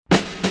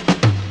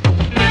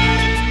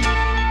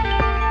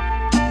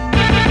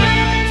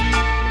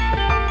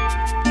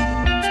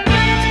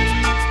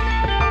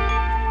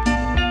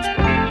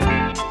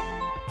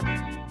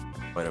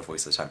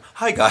waste of time.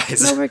 Hi,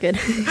 guys. No, we're good.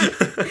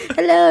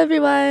 Hello,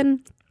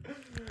 everyone.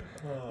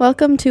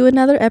 Welcome to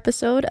another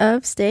episode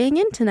of Staying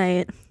In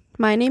Tonight.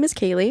 My name is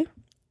Kaylee.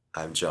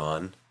 I'm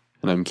John.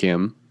 And I'm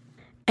Kim.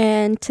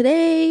 And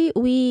today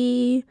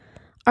we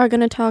are going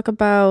to talk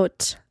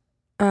about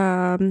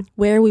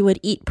where we would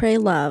eat, pray,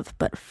 love.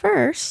 But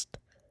first,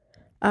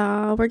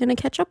 we're going to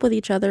catch up with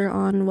each other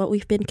on what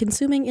we've been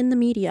consuming in the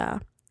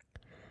media.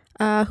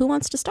 Who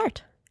wants to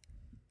start?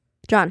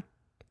 John.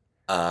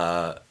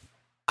 The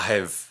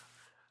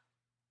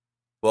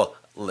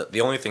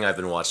only thing I've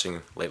been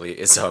watching lately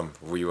is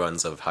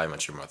reruns of How I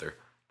Met Your Mother,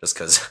 just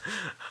because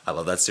I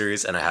love that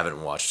series and I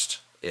haven't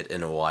watched it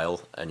in a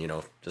while. And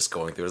just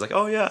going through, it's like,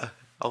 oh yeah,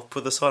 I'll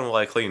put this on while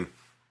I clean.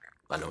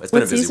 I know it's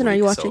been a busy season week, are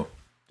you watching? so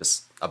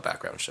just a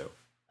background show.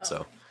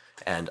 So,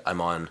 and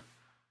I'm on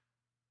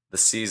the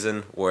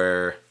season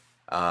where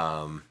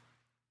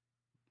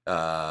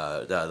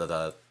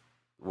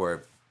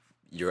where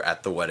you're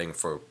at the wedding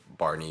for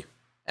Barney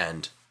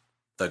and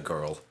the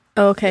girl.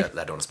 Oh, okay. Yeah,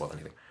 I don't want to spoil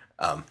anything.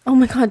 Oh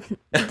my god,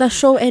 the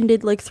show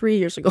ended like 3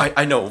 years ago.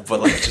 I know,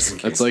 but just in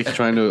case. It's like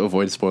trying to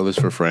avoid spoilers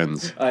for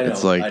Friends. I know,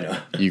 it's like I know.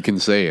 you can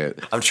say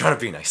it. I'm trying to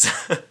be nice.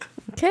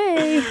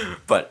 Okay.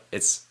 But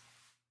it's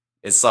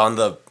on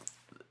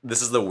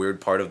this is the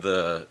weird part of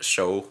the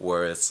show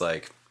where it's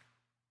like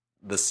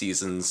the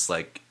season's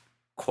like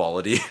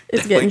quality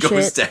It's definitely getting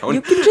goes shit. down.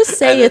 You can just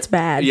say And it's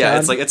bad. Yeah, John.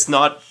 it's like it's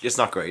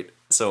not great.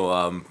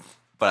 So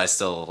but I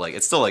still like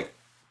it's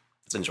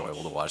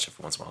enjoyable to watch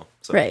every once in a while.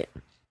 So, Right.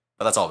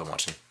 But that's all I've been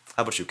watching.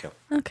 How about you, Kim?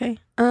 Okay.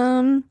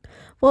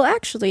 Well,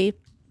 actually,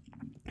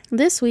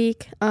 this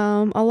week,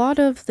 a lot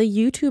of the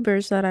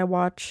YouTubers that I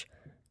watch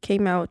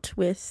came out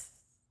with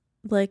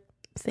like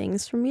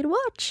things for me to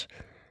watch.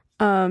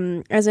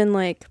 As in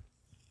like,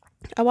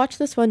 I watched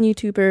this one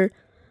YouTuber,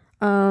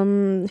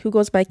 who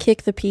goes by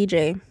Kick the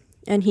PJ,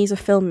 and he's a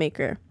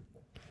filmmaker.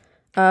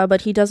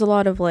 But he does a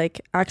lot of like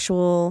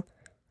actual,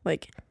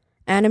 like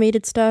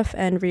animated stuff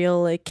and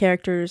real like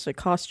characters, like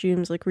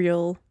costumes, like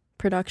real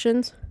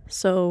productions.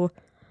 So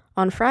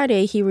on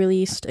Friday, he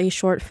released a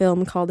short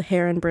film called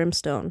Hair and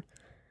Brimstone.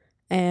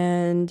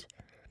 And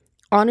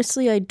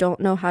honestly, I don't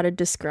know how to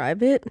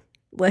describe it,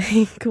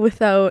 like,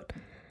 without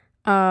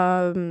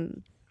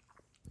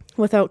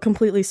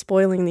completely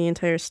spoiling the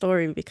entire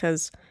story,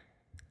 because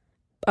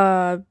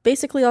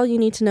basically all you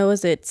need to know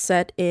is it's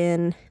set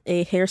in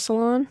a hair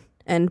salon,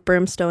 and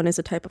brimstone is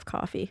a type of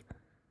coffee.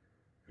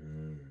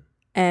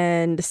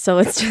 And so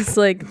it's just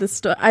like the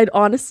story.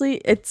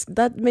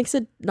 That makes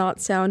it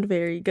not sound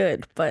very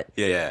good, but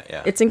Yeah.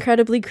 it's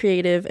incredibly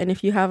creative. And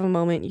if you have a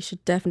moment, you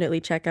should definitely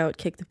check out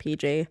Kick the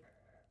PJ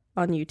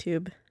on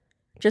YouTube.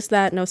 Just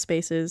that, no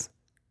spaces.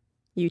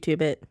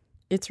 YouTube it.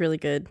 It's really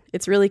good.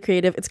 It's really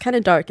creative. It's kind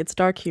of dark. It's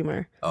dark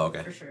humor. Oh,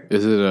 okay. For sure.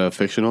 Is it a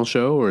fictional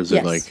show or is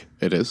Yes. it like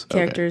it is? Okay.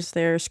 Characters,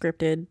 they're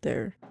scripted.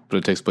 They're But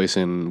it takes place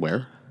in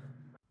where?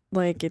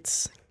 like,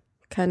 it's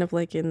kind of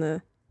like in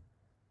the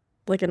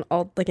like an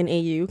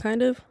AU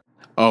kind of.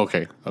 Oh,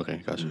 okay.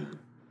 Okay, gotcha.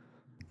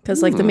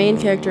 Because like the main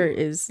character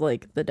is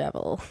like the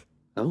devil.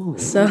 Oh.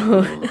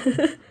 So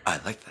I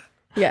like that.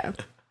 yeah.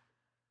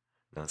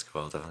 No, that's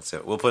cool. Definitely.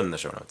 We'll put it in the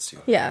show notes too.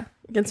 Yeah,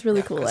 it's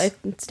really Yeah, cool. 'cause-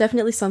 It's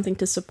definitely something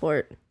to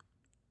support,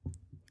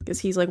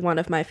 because he's like one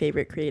of my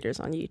favorite creators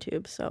on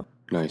YouTube. So,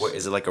 Nice. Wait,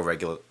 is it like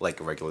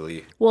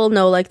regularly? well,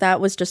 no, like that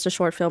was just a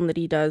short film that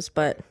he does,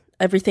 but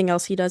everything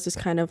else he does is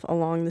kind of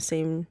along the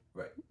same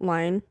Right.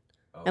 line,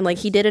 Oh, and like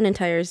he did an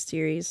entire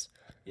series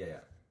Yeah.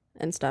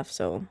 and stuff.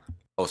 So,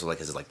 Also, like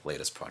his like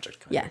latest project.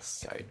 Kind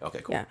yes, Of. Yeah.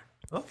 Okay. Cool. yeah.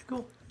 Okay.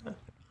 Cool. Yeah.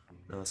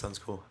 No, that sounds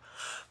cool.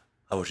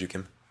 How about you,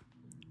 Kim?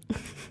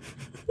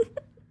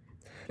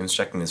 Kim's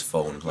checking his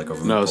phone like a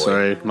rude No, boy.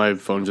 sorry. My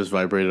phone just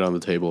vibrated on the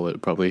table.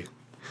 It probably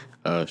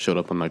showed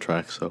up on my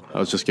track. So I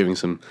was just giving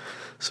some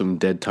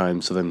dead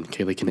time so then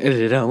Kaylee can edit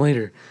it out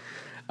later.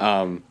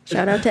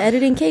 Shout out to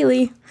editing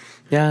Kaylee.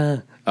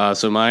 Yeah.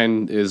 So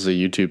mine is a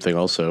YouTube thing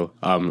also.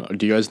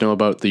 Do you guys know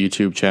about the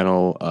YouTube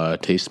channel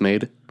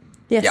Tastemade?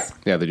 Yes. Yeah.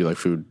 Yeah, they do like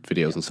food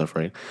videos and stuff,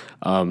 right?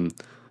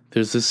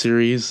 There's this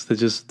series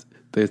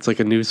it's like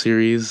a new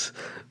series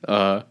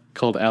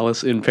called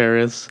Alice in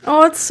Paris.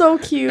 Oh, it's so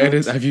cute. And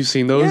have you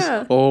seen those?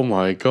 Yeah. Oh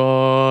my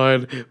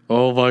god.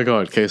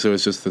 Okay, so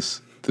it's just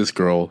this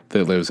girl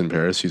that lives in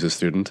Paris. She's a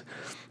student.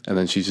 And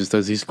then she just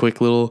does these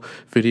quick little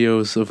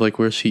videos of like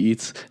where she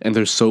eats, and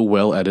they're so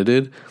well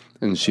edited.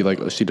 And she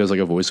does like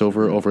a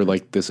voiceover over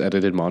like this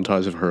edited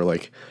montage of her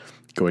like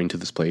going to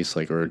this place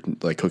or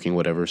cooking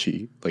whatever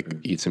she like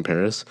eats in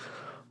Paris.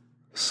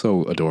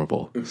 So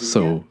adorable.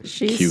 So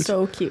She's cute.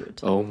 so cute.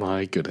 Oh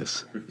my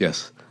goodness.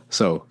 Yes.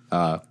 So,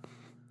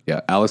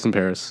 yeah, Alice in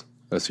Paris,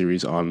 a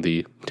series on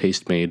the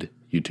Tastemade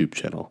YouTube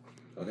channel.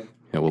 Okay.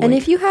 Yeah, we'll And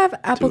link if you have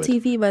Apple it.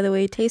 TV, by the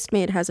way,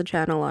 Tastemade has a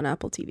channel on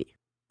Apple TV.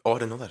 Oh, I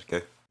didn't know that.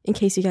 Okay. In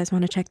case you guys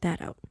want to check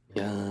that out.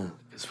 Yeah,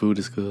 because food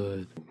is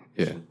good.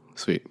 Yeah,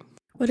 sweet.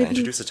 What Can I have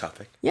you? introduce the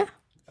topic? Yeah,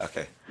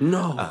 Okay.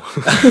 No,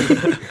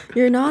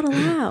 you're not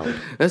allowed.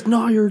 that's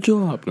not your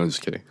job. No,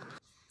 just kidding.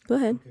 Go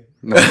ahead.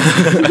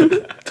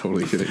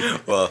 Totally kidding.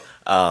 Well,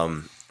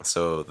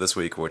 so this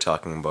week we're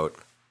talking about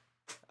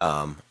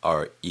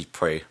are Eat,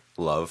 Pray,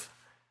 Love.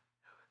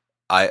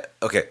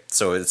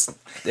 So it's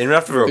named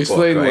after a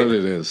Explain book, right? what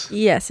it is.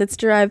 Yes, it's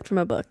derived from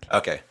a book.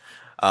 Okay.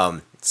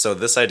 So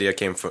this idea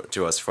came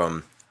to us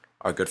from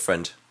our good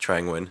friend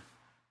Trang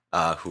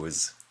Nguyen, who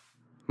is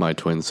My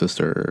twin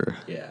sister.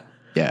 yeah.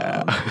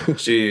 Yeah.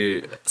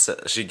 She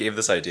gave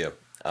this idea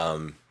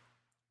to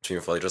me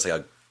for like just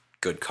like a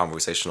good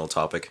conversational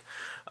topic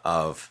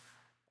of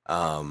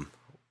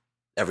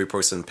every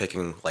person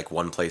picking like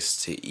one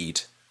place to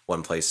eat,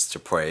 one place to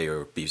pray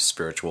or be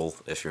spiritual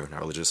if you're not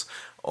religious,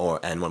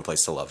 and one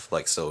place to love.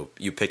 Like, so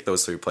you pick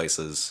those three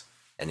places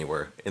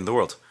anywhere in the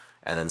world,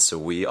 and then so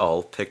we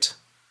all picked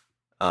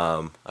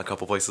a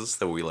couple places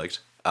that we liked.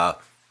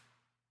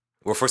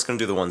 We're first gonna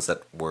do the ones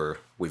that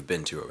we've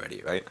been to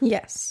already, right?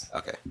 Yes,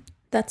 Okay.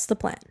 that's the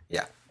plan.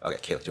 Yeah. Okay,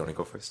 Kayla, do you want to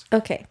go first?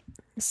 Okay,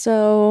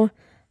 so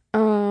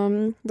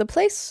the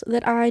place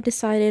that I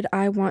decided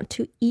I want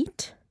to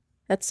eat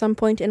at some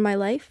point in my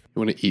life,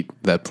 You want to eat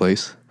that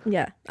place?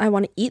 yeah, I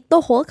want to eat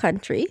the whole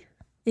country,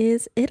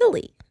 is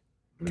Italy.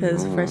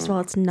 Because, first of all,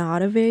 it's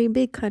not a very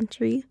big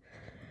country.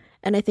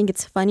 And I think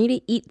it's funny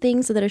to eat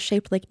things that are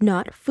shaped like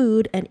not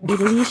food, and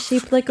Italy is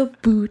shaped like a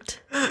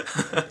boot.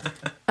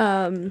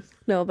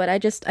 No, but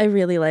I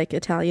really like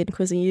Italian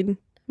cuisine.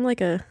 I'm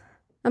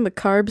a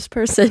carbs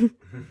person.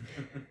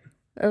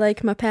 I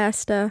like my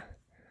pasta.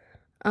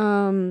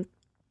 And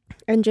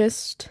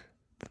just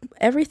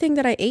everything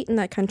that I ate in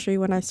that country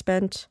when I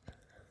spent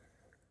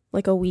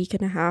like a week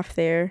and a half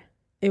there,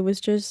 it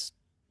was just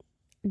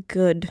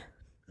good.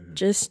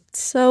 Just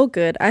so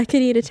good. I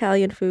could eat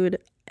Italian food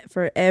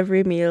for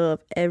every meal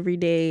of every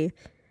day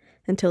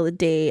until the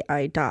day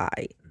I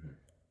die.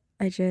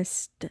 I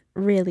just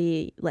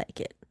really like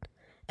it.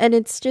 And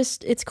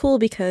it's cool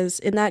because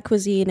in that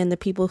cuisine and the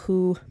people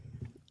who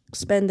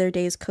spend their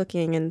days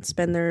cooking and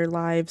spend their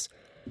lives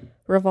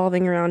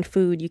revolving around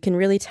food, you can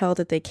really tell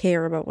that they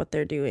care about what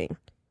they're doing.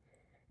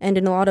 And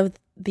in a lot of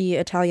the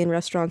Italian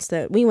restaurants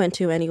that we went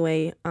to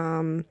anyway,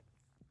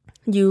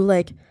 you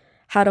like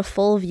had a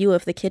full view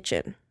of the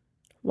kitchen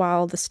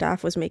while the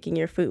staff was making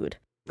your food.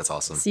 That's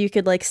awesome. So you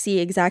could like see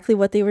exactly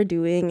what they were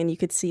doing, and you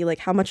could see like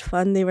how much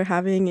fun they were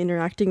having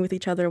interacting with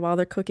each other while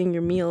they're cooking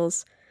your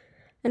meals.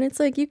 And it's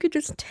like you could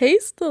just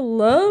taste the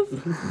love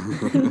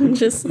and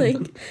just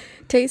like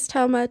taste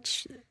how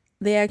much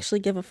they actually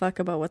give a fuck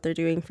about what they're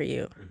doing for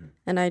you.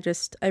 And I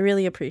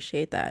really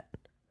appreciate that.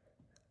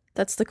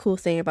 That's the cool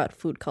thing about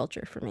food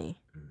culture for me.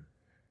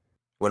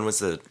 When was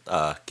the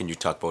can you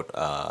talk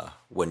about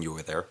when you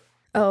were there?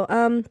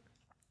 Oh,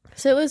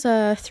 so it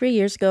was 3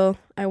 years ago.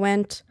 I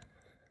went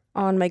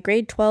on my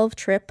grade 12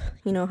 trip.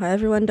 You know how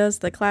everyone does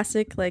the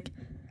classic, like,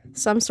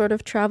 some sort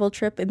of travel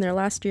trip in their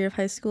last year of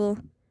high school.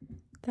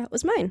 That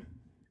was mine.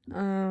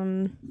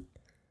 And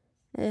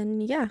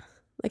yeah,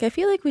 like, I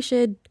feel like we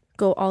should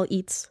go all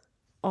eats,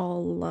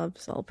 all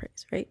loves, all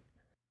praise, right?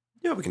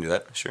 Yeah, we can do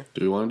that. Sure.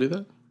 Do we want to do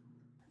that?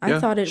 I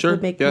thought it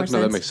would make more sense.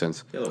 That makes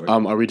sense.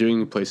 Are we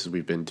doing places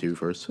we've been to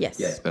first? Yes.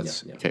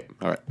 That's okay.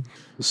 All right.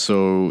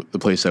 So the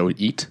place I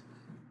would eat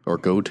or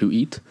go to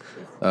eat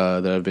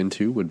that I've been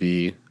to would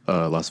be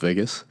Las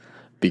Vegas,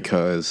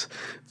 because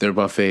their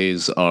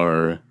buffets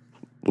are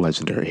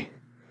legendary.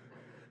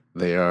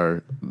 They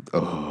are.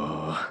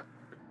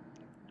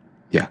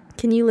 Yeah.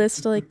 Can you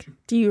list, like,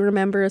 do you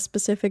remember a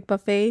specific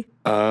buffet?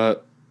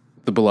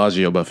 The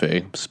Bellagio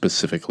buffet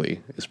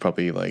specifically is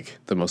probably like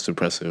the most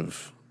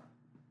impressive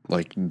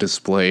like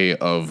display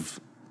of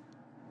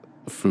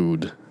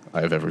food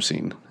I've ever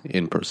seen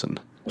in person.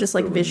 Just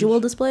like visual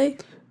display?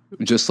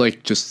 Just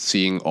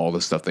seeing all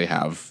the stuff they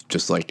have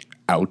just like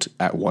out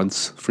at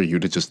once for you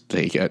to just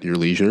take at your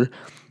leisure.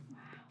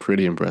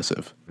 Pretty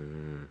impressive.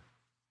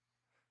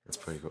 That's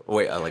pretty cool.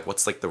 Wait, like,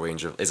 what's like the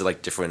range of? Is it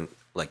like different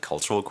like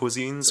cultural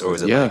cuisines, or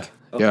is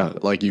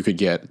it like you could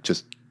get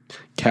just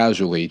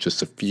casually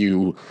just a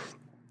few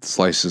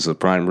slices of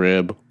prime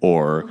rib,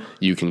 or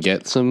you can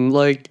get some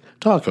like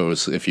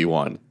tacos if you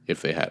want.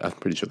 If they had, I'm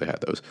pretty sure they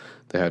had those.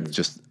 They had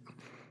just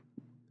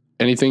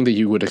anything that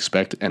you would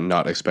expect and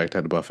not expect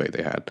at a buffet.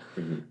 They had.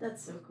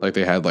 That's so cool. Like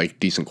they had like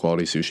decent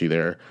quality sushi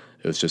there.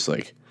 It was just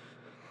like,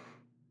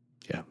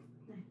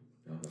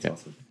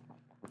 awesome.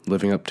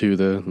 Living up to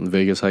the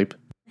Vegas hype.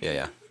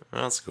 Yeah.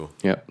 Oh, that's cool.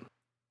 Yeah.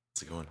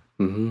 That's a good one.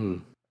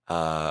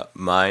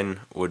 Mm-hmm. Mine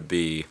would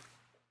be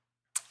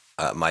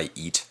my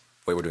eat.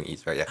 Wait, we're doing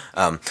eat, right? Yeah.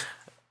 I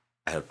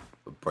had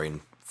a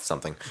brain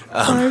something.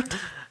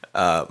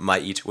 My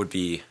eat would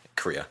be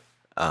Korea.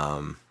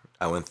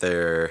 I went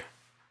there.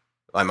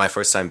 My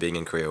first time being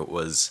in Korea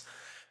was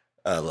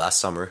last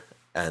summer,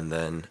 and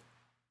then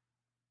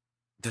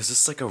there's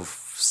just like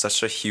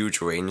such a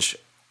huge range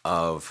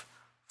of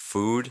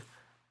food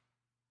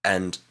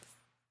and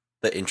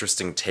the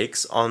interesting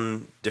takes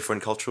on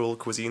different cultural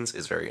cuisines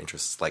is very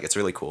interesting. Like, it's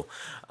really cool.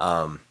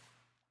 I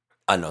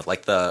don't know,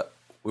 like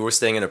we were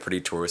staying in a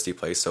pretty touristy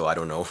place, so I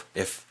don't know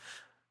if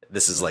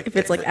this is like if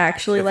it's like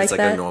actually if like it's like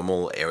that. a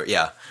normal area.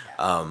 Yeah.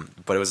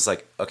 But it was just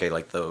like, okay,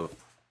 like the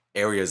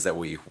areas that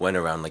we went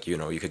around, like, you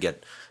know, you could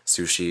get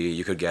sushi,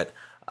 you could get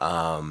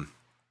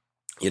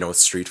you know,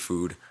 street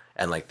food,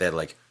 and like they had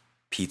like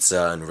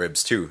pizza and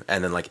ribs too,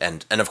 and then like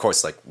and of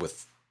course like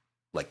with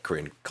like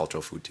Korean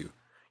cultural food too,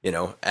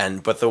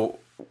 and but the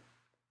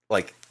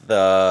like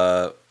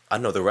the I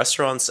don't know, the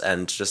restaurants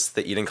and just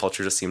the eating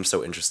culture just seemed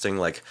so interesting.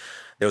 Like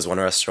there was one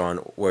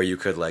restaurant where you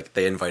could like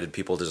they invited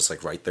people to just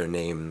like write their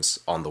names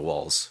on the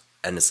walls,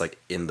 and it's like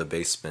in the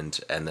basement,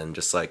 and then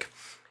just like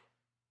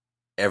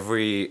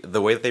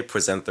the way that they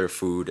present their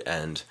food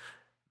and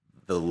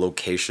the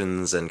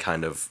locations and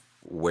kind of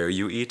where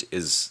you eat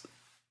is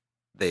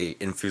they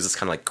infuse this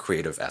kind of like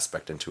creative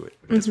aspect into it,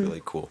 which is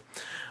really cool.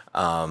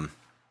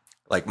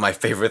 Like my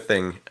favorite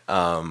thing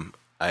I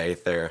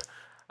ate there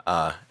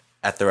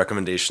at the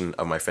recommendation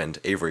of my friend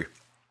Avery.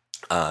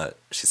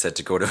 She said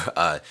to go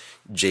to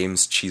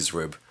James Cheese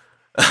Rib.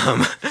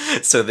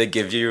 So they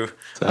give you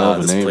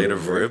this plate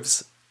of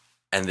ribs,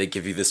 and they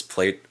give you this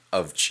plate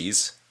of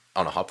cheese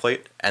on a hot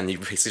plate, and you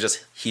basically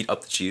just heat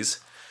up the cheese,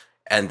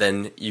 and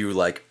then you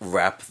like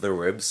wrap the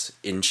ribs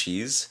in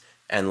cheese,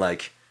 and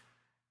like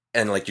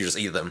you just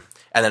eat them.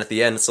 And then at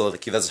the end, so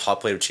like this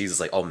hot plate of cheese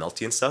is like all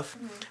melty and stuff.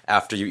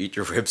 After you eat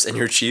your ribs and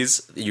your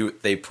cheese,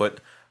 they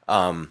put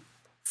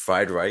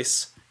fried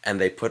rice,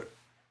 and they put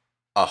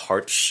a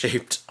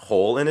heart-shaped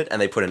hole in it, and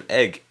they put an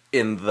egg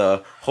in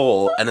the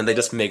hole, and then they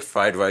just make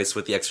fried rice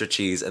with the extra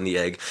cheese and the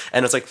egg.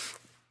 And it's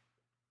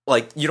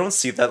like you don't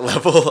see that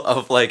level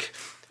of like,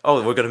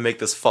 oh, we're gonna make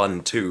this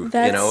fun too,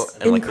 That's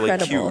and like really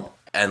incredible. cute,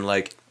 and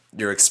like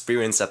your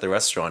experience at the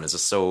restaurant is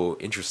just so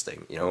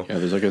interesting, Yeah,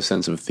 there's like a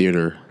sense of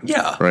theater.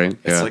 Yeah, Right?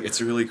 It's Yeah. like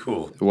it's really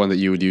cool. The one that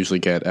you would usually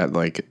get at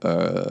like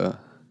a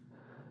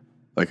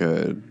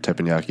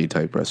teppanyaki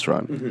type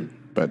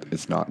restaurant, but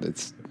it's not.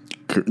 It's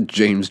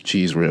James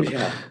Cheese Rib,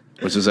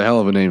 which is a hell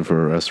of a name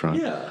for a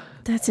restaurant. Yeah.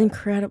 That's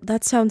incredible.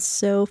 That sounds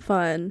so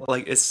fun.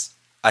 Like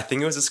I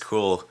think it was just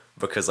cool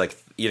because like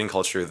eating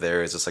culture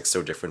there is just like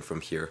so different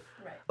from here.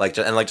 Right. Like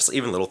and like just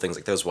even little things,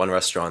 like there's one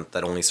restaurant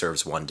that only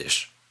serves one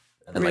dish.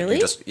 And then, Really?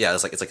 Like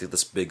it's like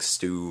this big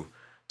stew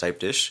type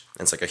dish,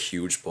 and it's like a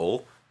huge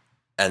bowl,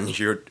 and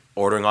your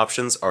ordering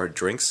options are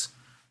drinks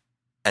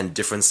and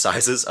different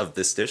sizes of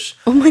this dish.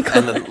 Oh my god.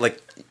 And then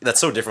like that's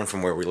so different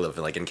from where we live,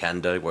 like in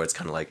Canada, where it's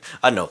kind of like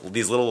I don't know,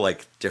 these little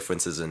like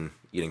differences in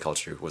eating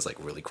culture was like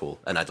really cool,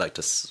 and I'd like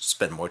to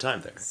spend more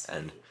time there.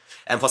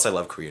 And plus, I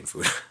love Korean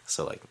food,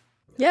 so like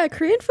Yeah,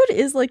 Korean food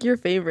is like your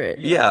favorite.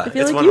 Yeah, I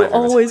feel it's like one of you my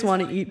favorites. always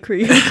want to eat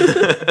Korean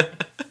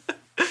food.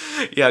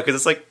 yeah, because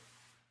it's like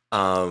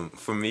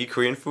for me,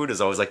 Korean food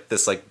is always like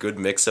this like good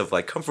mix of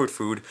like comfort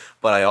food,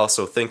 but I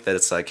also think that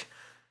it's like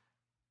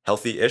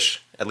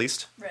healthy-ish at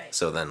least. Right.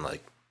 So then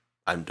like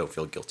I don't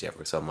feel guilty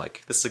ever. So I'm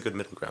like, this is a good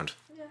middle ground.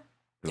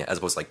 Yeah, as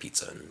opposed to like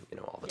pizza and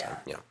all the time.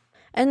 Yeah.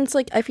 And it's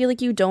like I feel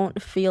like you don't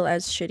feel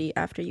as shitty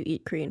after you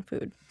eat Korean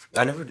food,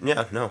 I never.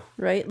 Yeah, no.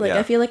 right? Like Yeah.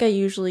 I feel like I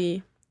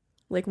usually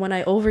like when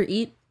I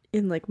overeat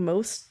in like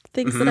most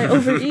things that I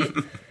overeat,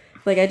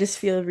 like I just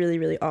feel really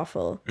really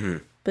awful.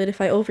 But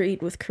if I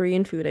overeat with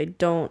Korean food, I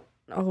don't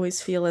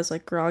always feel as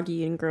like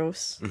groggy and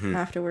gross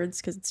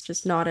afterwards because it's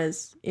just not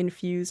as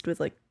infused with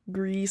like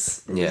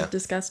grease and Yeah.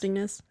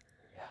 disgustingness.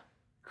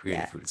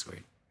 Korean Yeah. food is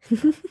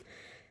great.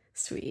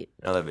 Sweet.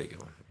 Oh, that'd be a good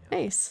one. Yeah.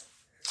 Nice.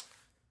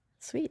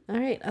 Sweet. All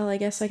right. Well, I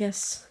guess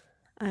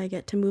I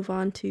get to move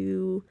on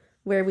to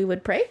where we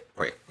would pray.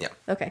 Right. Yeah.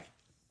 Okay.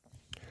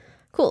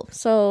 Cool.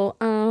 So,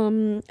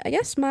 I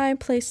guess my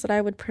place that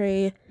I would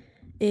pray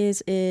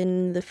is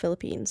in the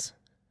Philippines.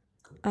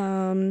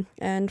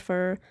 And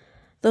for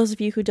those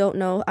of you who don't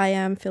know, I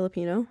am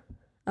Filipino.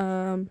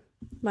 I'm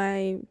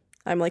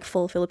like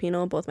full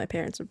Filipino. Both my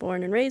parents are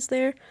born and raised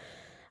there.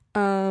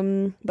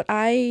 But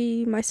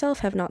I myself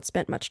have not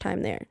spent much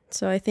time there.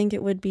 So I think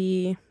it would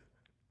be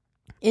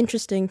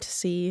interesting to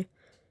see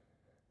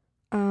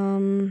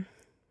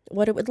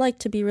what it would like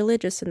to be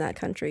religious in that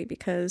country,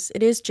 because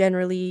it is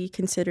generally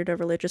considered a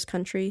religious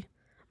country,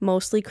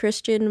 mostly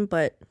Christian,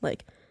 but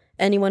like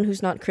anyone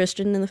who's not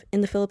Christian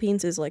in the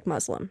Philippines is like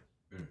Muslim.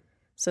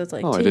 So it's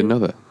like Oh, I didn't know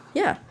that.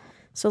 Yeah.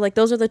 So like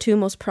those are the two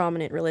most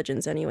prominent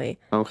religions anyway.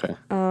 Okay.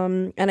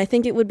 And I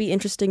think it would be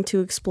interesting to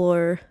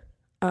explore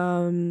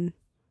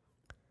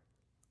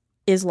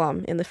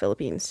Islam in the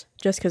Philippines,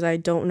 just because I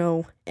don't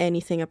know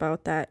anything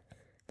about that.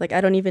 Like, I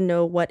don't even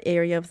know what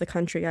area of the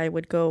country I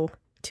would go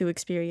to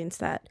experience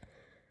that.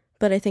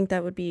 But I think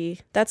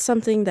that's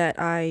something that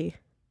I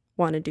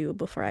want to do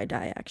before I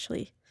die,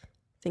 actually,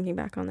 thinking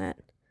back on that.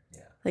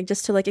 Yeah. Like,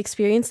 just to, like,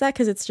 experience that,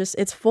 because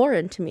it's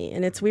foreign to me,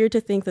 and it's weird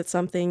to think that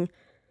something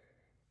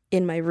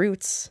in my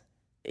roots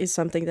is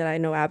something that I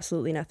know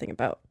absolutely nothing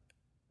about.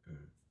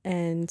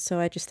 And so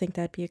I just think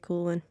that'd be a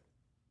cool one.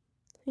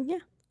 And yeah.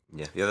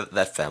 Yeah.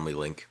 That family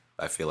link,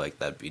 I feel like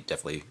that'd be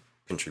definitely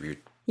contribute.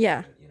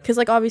 Yeah. Because,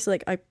 like,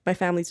 obviously, like, my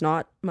family's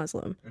not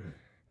Muslim.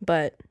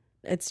 But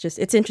it's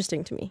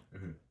interesting to me.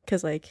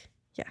 Because, like,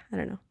 yeah, I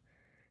don't know.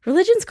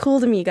 Religion's cool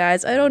to me,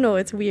 guys. I don't know.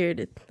 It's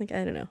weird. Like,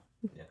 I don't know.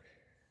 Yeah.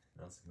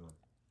 That's a good one.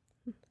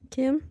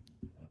 Kim?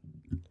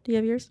 Do you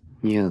have yours?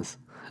 Yes.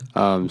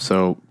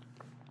 So,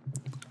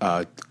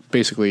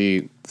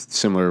 basically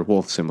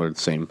similar,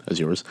 same as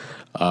yours.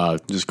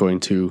 Just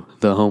going to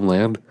the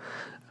homeland.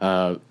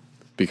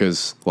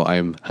 because, well, I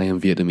am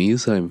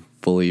Vietnamese. I'm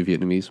fully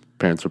Vietnamese.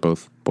 Parents were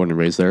both born and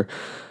raised there,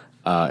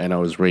 and I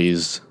was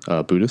raised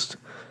Buddhist.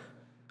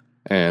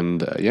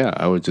 And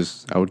I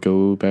would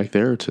go back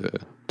there to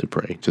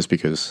pray, just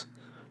because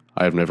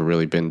I've never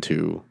really been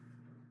to.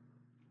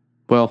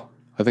 Well,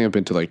 I think I've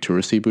been to like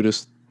touristy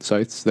Buddhist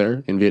sites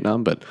there in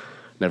Vietnam, but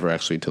never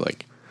actually to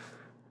like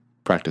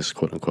practice,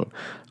 quote unquote.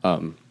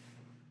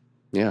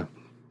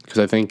 Because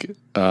I think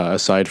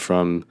aside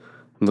from,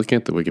 I'm looking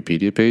at the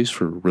Wikipedia page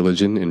for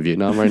religion in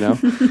Vietnam right now,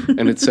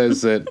 and it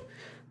says that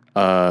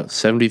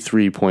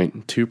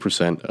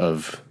 73.2%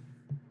 of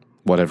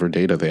whatever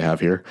data they have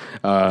here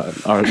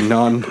are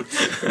non.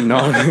 I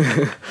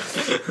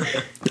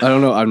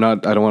don't know. I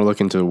don't want to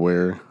look into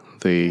where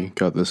they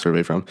got this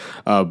survey from,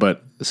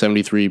 but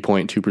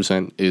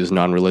 73.2% is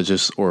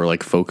non-religious or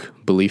like folk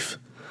belief.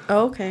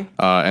 Oh, okay.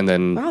 And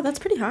then Wow, that's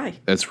pretty high.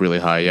 that's really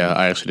high. Yeah,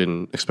 I actually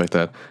didn't expect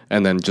that.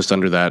 And then just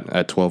under that,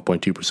 at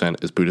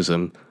 12.2%, is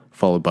Buddhism,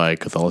 followed by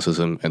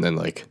Catholicism, and then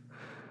like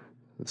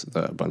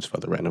a bunch of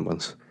other random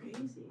ones.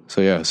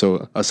 So yeah,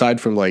 so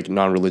aside from like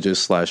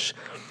non-religious /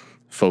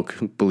 folk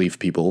belief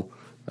people,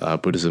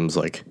 Buddhism's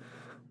like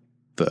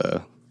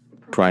the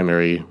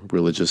primary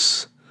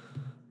religious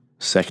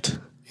sect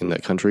in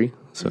that country.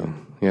 So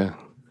yeah,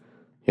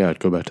 I'd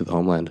go back to the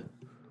homeland.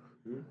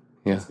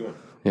 Yeah,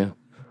 yeah.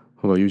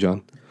 What about you,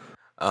 John?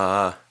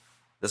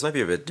 This might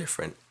be a bit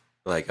different.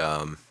 Like,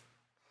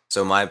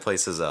 so my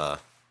place is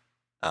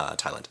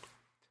Thailand,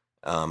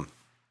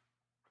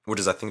 which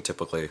is I think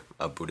typically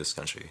a Buddhist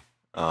country.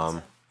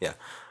 Yeah.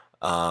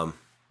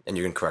 And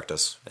you can correct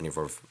us, any of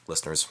our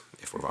listeners,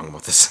 if we're wrong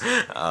about this.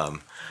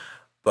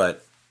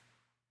 But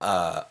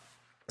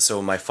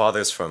so my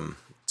father's from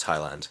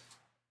Thailand,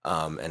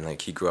 and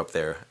like he grew up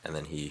there, and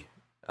then he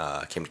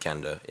came to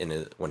Canada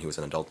when he was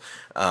an adult.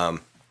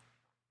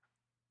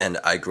 And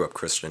I grew up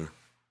Christian.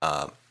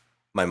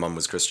 My mom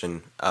was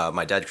Christian.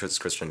 My dad is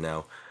Christian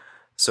now.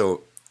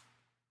 So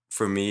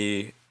for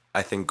me,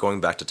 I think going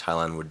back to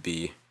Thailand would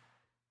be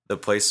the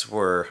place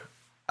where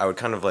I would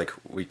kind of like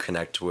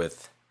reconnect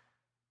with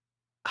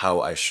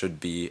how I should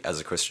be as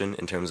a Christian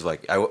in terms of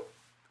like,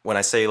 when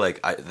I say like,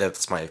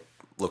 that's my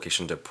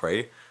location to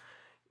pray,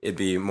 it'd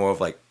be more of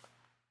like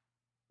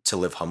to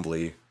live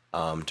humbly,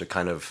 to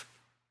kind of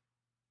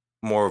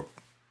more,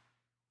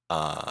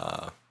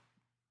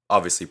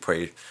 obviously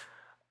pray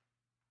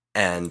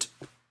and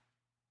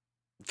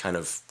kind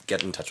of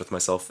get in touch with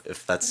myself,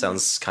 if that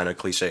sounds kind of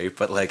cliche,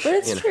 but like, But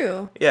it's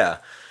true. Yeah.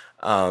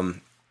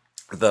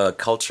 The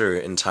culture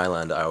in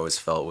Thailand I always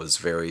felt was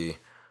very,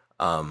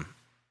 one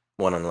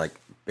on like,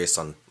 based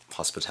on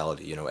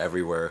hospitality, you know,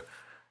 everywhere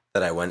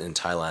that I went in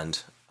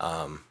Thailand,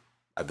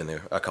 I've been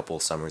there a couple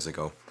summers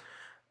ago,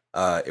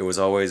 it was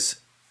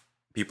always,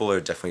 people are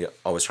definitely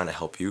always trying to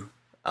help you,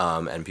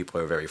 and people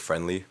are very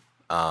friendly,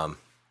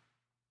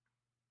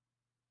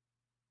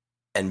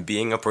 and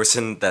being a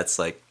person that's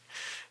like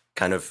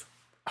kind of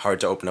hard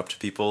to open up to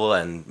people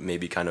and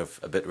maybe kind of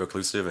a bit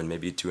reclusive and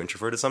maybe too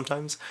introverted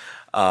sometimes,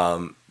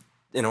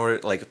 in order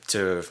like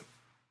to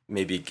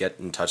maybe get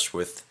in touch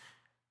with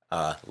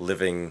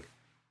living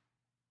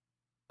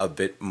a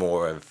bit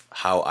more of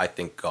how I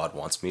think God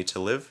wants me to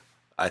live,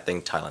 I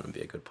think Thailand would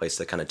be a good place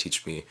to kind of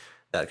teach me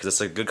that, because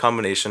it's a good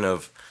combination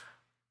of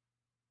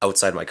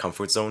outside my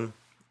comfort zone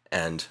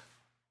and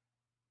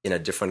in a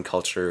different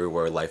culture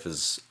where life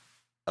is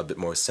a bit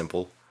more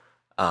simple.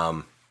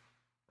 The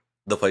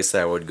place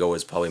that I would go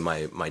is probably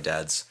my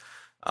dad's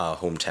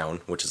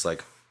hometown, which is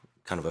like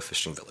kind of a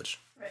fishing village.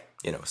 Right.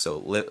 You know, so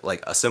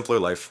like a simpler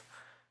life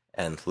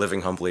and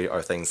living humbly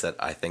are things that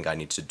I think I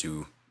need to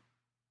do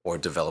or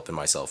develop in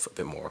myself a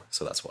bit more.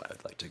 So that's why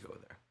I'd like to go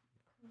there.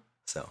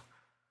 So,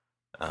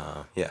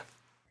 yeah.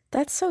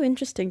 That's so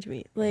interesting to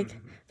me. Like,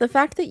 the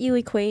fact that you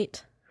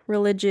equate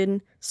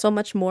religion so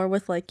much more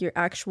with like your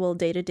actual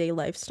day-to-day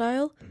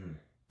lifestyle,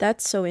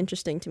 that's so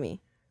interesting to me.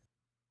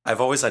 I've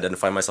always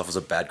identified myself as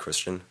a bad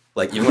Christian.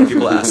 Like, even when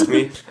people ask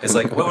me, it's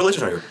like, what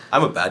religion are you?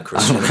 I'm a bad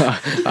Christian.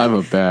 I'm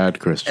a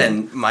bad Christian.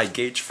 And my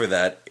gauge for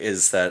that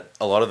is that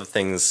a lot of the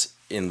things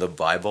in the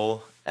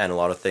Bible and a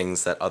lot of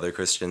things that other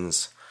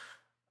Christians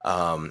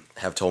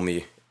have told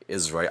me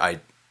is right. I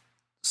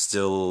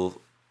still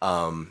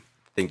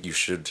think you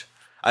should.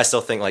 I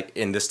still think, like,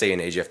 in this day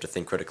and age, you have to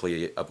think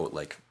critically about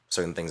like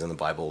certain things in the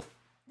Bible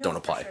don't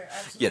apply. Sure,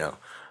 you know,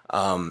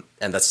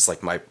 and that's just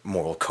like my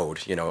moral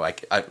code. You know,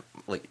 like I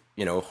like,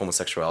 you know,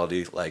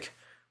 homosexuality. Like,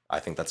 I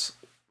think that's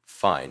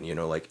fine. You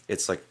know, like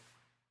it's like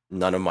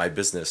none of my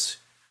business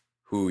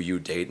who you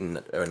date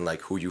and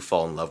like who you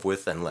fall in love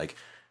with, and like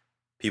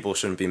people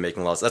shouldn't be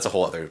making laws. That's a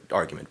whole other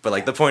argument. But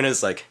like the point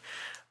is, like,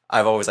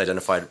 I've always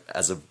identified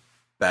as a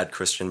bad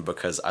Christian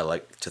because I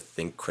like to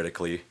think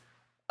critically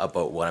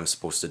about what I'm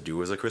supposed to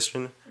do as a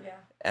Christian. Yeah.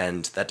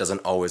 And that doesn't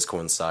always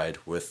coincide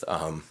with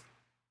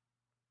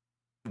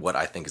what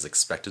I think is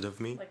expected of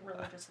me. Like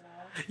religious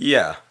law.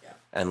 Yeah.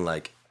 And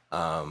like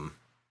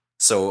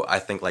so I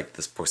think like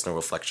this personal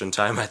reflection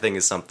time, I think,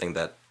 is something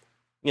that,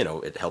 you know,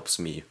 it helps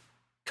me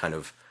kind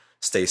of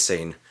stay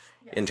sane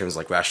in terms of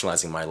like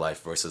rationalizing my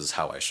life versus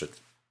how I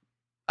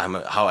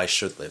how I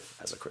should live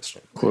as a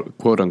Christian.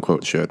 Quote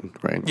unquote should,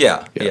 right?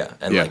 Yeah.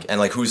 And Yeah.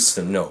 like who's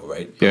to know,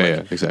 right? Yeah, Like,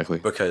 yeah, exactly.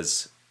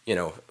 because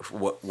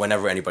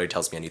whenever anybody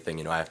tells me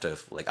anything, I have to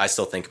like I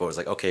still think about it as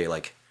like, okay,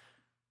 like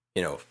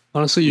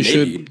Honestly,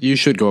 maybe. you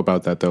should go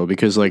about that though,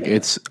 because like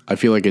I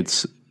feel like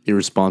it's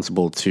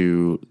irresponsible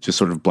to just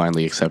sort of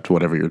blindly accept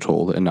whatever you're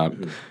told and not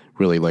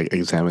really like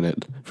examine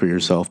it for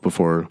yourself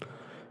before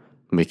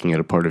making it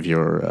a part of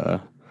your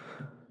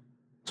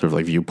sort of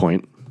like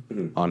viewpoint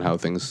on how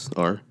things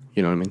are.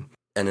 You know what I mean?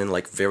 And in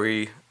like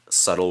very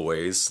subtle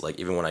ways, like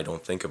even when I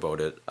don't think about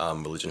it,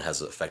 religion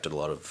has affected a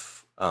lot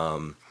of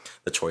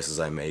the choices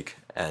I make,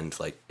 and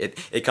like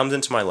it comes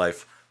into my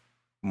life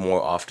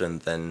more often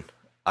than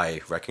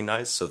I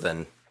recognize. So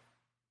then,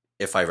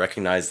 if I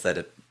recognize that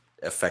it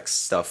affects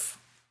stuff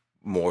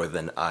more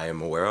than I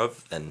am aware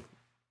of, then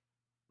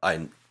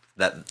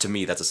that to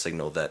me that's a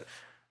signal that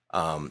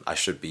I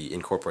should be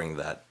incorporating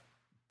that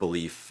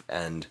belief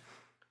and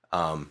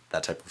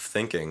that type of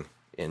thinking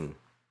in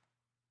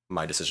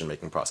my decision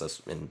making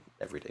process in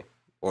every day,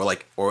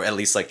 or at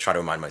least like try to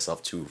remind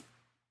myself to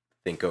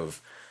think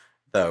of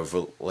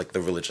the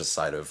religious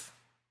side of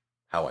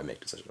how I make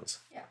decisions.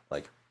 Yeah.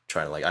 Like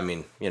trying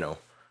to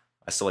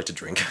I still like to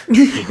drink.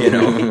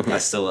 I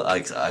still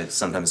I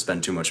sometimes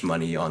spend too much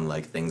money on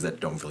like things that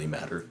don't really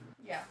matter.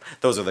 Yeah,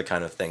 Those are the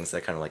kind of things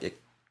that kind of like it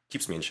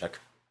keeps me in check.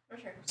 for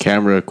sure.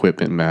 Camera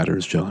equipment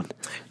matters, John.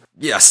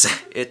 Yes,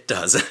 it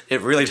does.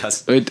 It really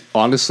does. It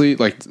honestly,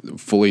 like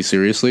fully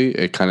seriously,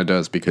 it kind of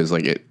does, because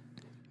like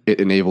it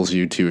enables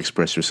you to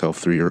express yourself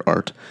through your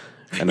art,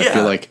 and I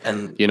feel Yeah, like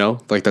and-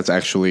 like that's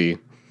actually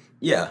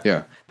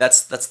Yeah.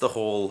 That's the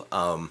whole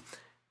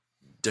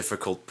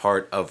difficult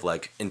part of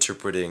like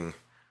interpreting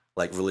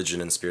like religion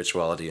and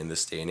spirituality in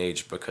this day and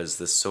age, because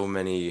there's so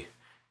many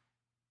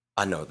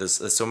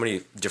there's so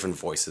many different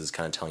voices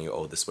kind of telling you,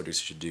 oh, this is what you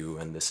should do,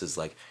 and this is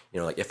like,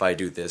 like if I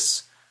do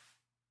this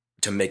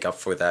to make up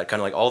for that, kind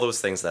of like all those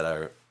things that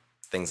are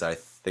things I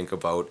think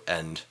about,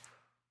 and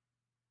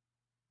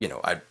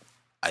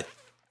I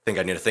think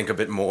I need to think a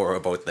bit more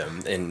about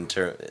them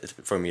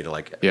for me to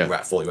like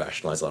fully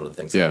rationalize a lot of the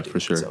things that I do. for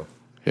sure. So,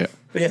 Yeah.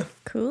 but yeah,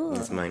 Cool.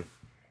 that's mine.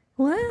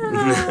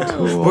 Wow.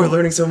 Cool. We're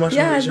learning so much.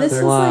 Yeah, about each this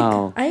other. is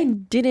Wow. like I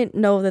didn't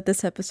know that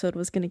this episode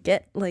was gonna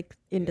get like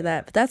into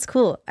that, but that's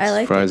cool. I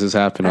like it. Surprises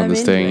happen on I'm the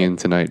into Staying it. In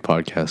Tonight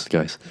podcast,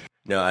 guys.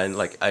 No, and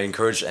like I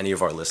encourage any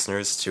of our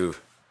listeners to,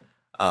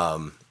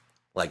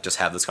 like just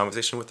have this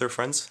conversation with their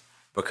friends,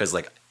 because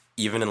like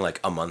even in like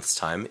a month's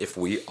time, if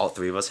all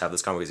three of us have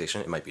this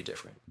conversation, it might be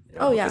different.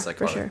 Oh, yeah, because like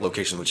for our sure.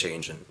 location would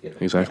change, and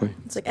Exactly.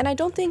 It's like, and I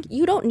don't think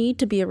you don't need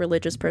to be a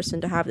religious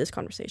person to have this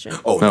conversation.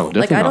 oh No, no,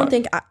 definitely Like I don't not.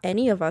 think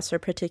any of us are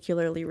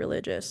particularly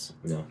religious.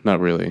 Not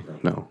really.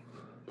 No.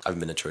 I've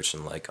been to church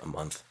in like a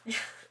month,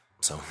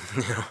 so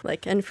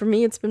Like, and for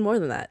me, it's been more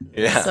than that.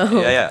 yeah,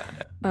 So, yeah.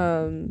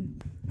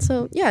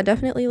 So yeah,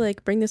 definitely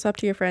like bring this up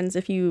to your friends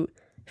if you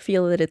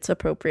feel that it's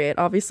appropriate.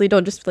 Obviously,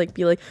 don't just like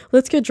be like,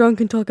 let's get drunk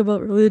and talk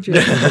about religion.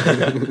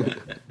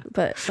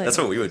 But like, That's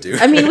what we would do.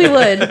 I mean, we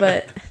would,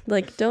 but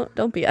like,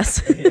 don't be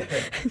us.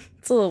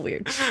 It's a little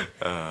weird.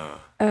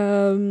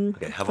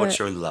 Okay, how about but-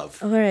 your love?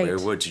 all right. Where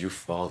would you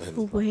fall in?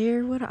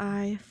 Where would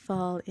I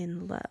fall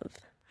in love?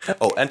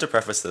 Oh, and to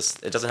preface this,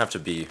 it doesn't have to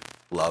be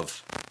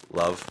love.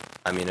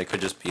 I mean, it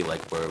could just be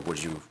like, where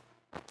would you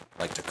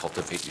like to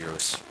cultivate your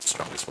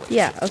strongest relationship?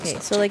 Yeah. Okay.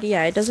 So like,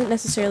 yeah, it doesn't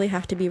necessarily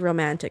have to be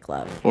romantic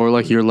love. Or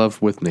like your love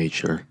with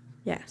nature.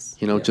 Yes.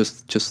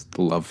 Just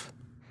love.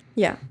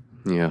 Yeah.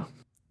 Yeah.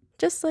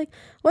 Just like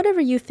whatever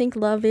you think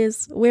love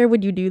is, where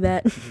would you do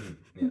that?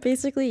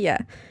 Basically, yeah.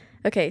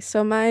 Okay,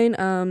 so mine,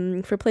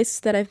 for places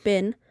that I've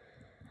been,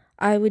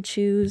 I would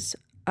choose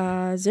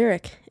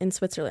Zurich in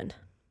Switzerland.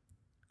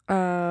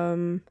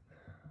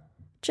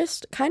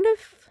 Just kind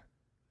of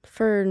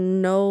for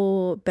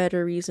no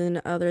better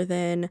reason other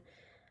than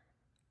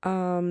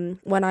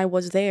when I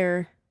was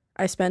there,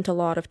 I spent a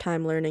lot of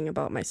time learning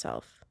about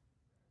myself.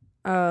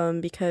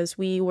 Because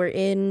we were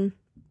in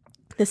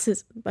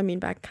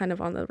back kind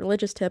of on the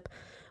religious tip,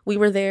 we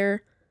were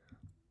there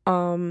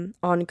on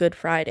Good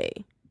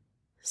Friday.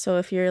 So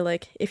if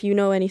you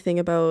know anything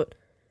about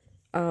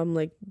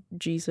like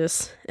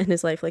Jesus and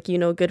his life, like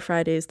Good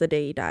Friday is the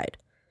day he died.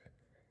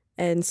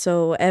 And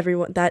so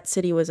that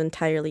city was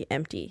entirely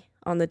empty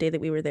on the day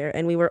that we were there,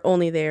 and we were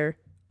only there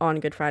on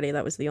Good Friday.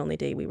 That was the only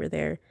day we were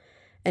there.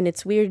 And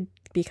it's weird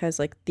because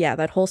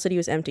that whole city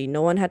was empty.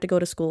 No one had to go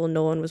to school,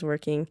 no one was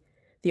working.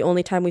 The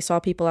only time we saw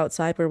people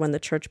outside were when the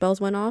church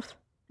bells went off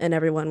and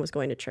everyone was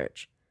going to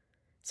church.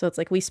 So it's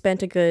like we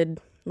spent a good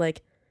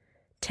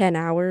 10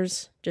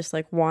 hours just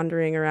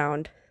wandering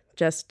around,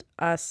 just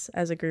us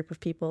as a group of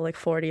people,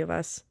 40 of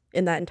us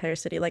in that entire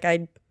city.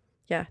 I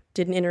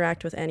didn't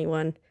interact with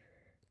anyone,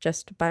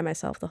 just by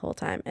myself the whole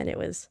time, and it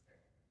was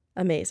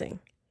amazing.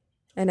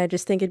 And I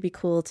just think it'd be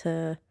cool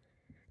to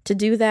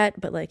do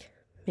that, but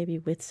maybe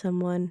with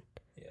someone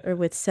or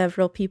with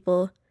several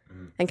people,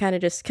 and kind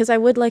of just because I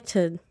would like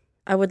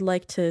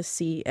to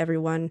see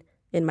everyone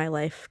in my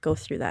life go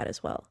through that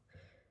as well,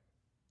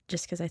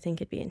 just because I think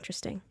it'd be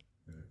interesting.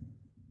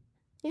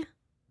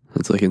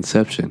 It's like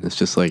Inception. It's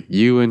just like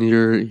you and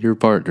your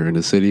partner in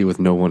a city with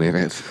no one in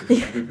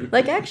it.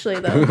 Like actually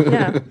though,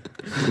 yeah,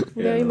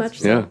 very much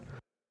so. Yeah.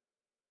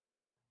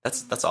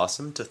 That's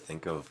awesome to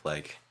think of.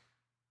 Like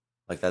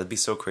that'd be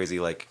so crazy.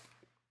 Like,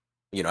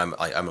 you know,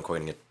 I'm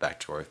equating it back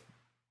to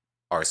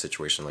our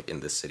situation, like in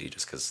this city,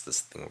 just because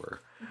this thing we're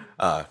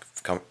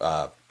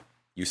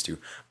used to.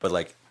 But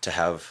like to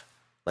have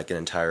like an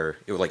entire,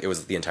 it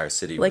was the entire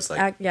city. Like, was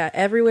like yeah,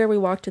 everywhere we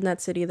walked in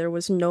that city, there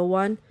was no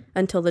one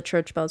until the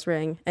church bells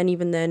rang, and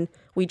even then,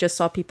 we just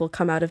saw people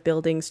come out of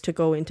buildings to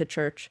go into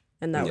church,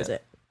 and that was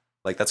it.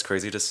 Like that's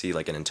crazy to see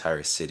like an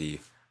entire city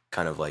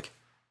kind of like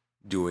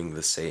doing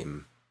the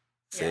same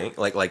thing.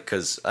 Yeah. Like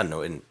because I don't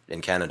know,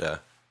 in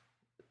Canada,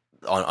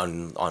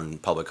 on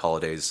public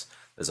holidays,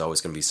 there's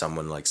always going to be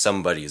someone, like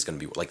somebody is going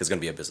to be like, there's going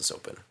to be a business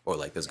open, or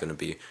like there's going to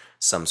be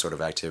some sort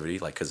of activity,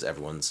 like because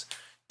everyone's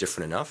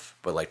different enough.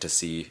 But like to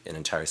see an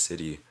entire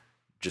city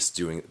just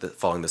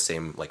following the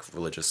same like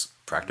religious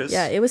practice,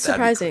 yeah, it was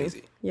surprising.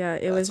 Yeah,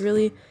 it was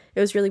really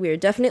weird.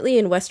 Definitely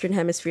in Western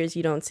hemispheres,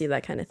 you don't see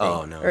that kind of thing.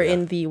 Oh no,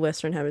 in the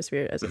Western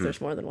hemisphere, as if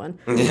there's more than one.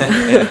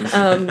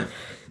 Yeah.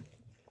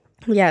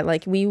 Yeah,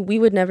 like we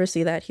would never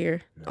see that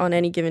here on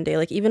any given day.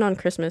 Like even on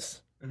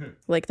Christmas,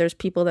 like there's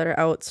people that are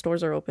out,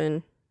 stores are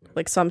open,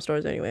 like some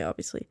stores anyway,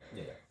 obviously.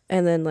 Yeah.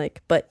 And then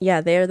like, but yeah,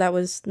 that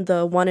was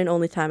the one and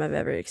only time I've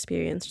ever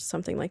experienced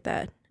something like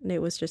that, and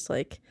it was just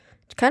like,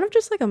 kind of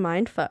just like a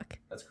mind fuck.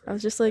 I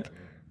was just like,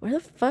 where the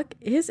fuck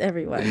is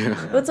everyone?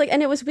 Yeah. But it's like,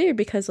 and it was weird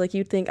because like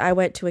you'd think I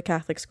went to a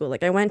Catholic school,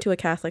 like I went to a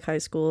Catholic high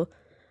school.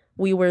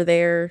 We were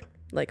there,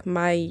 like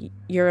my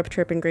Europe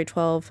trip in grade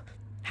 12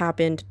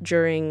 happened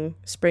during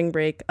spring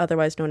break,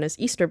 otherwise known as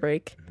Easter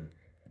break.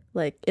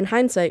 Like in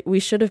hindsight, we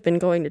should have been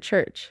going to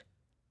church,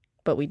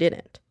 but we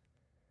didn't.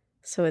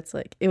 So it's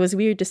like, it was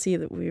weird to see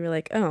that we were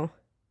like, oh,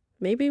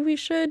 maybe we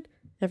should.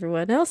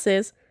 Everyone else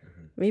is.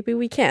 Maybe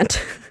we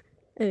can't.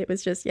 And it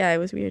was just, yeah, it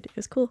was weird. It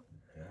was cool.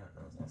 Yeah,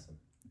 that was awesome.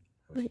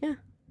 But yeah.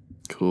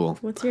 Cool.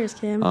 What's yours,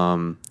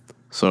 Cam?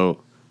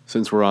 So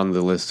since we're on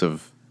the list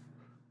of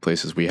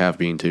places we have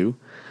been to,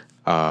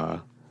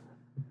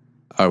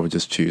 I would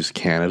just choose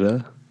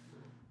Canada.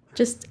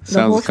 Just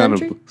the whole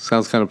country?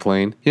 Sounds kind of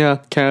plain. Yeah,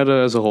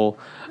 Canada as a whole.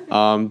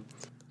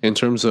 In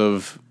terms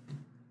of,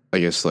 I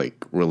guess,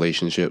 like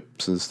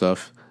relationships and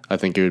stuff, I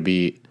think it would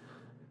be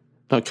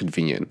not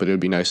convenient, but it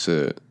would be nice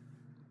to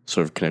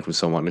sort of connect with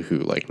someone who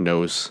like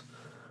knows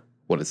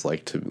what it's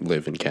like to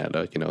live in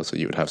Canada, you know, so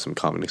you would have some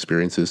common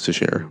experiences to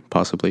share,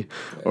 possibly,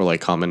 or like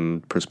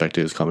common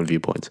perspectives, common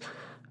viewpoints.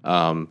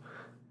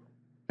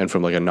 And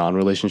from like a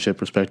non-relationship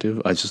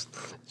perspective,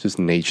 just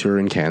nature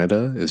in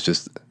Canada is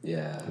just,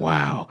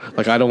 wow.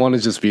 Like I don't want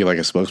to just be like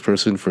a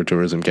spokesperson for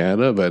Tourism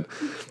Canada, but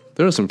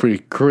there are some pretty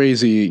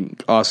crazy,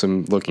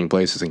 awesome looking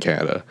places in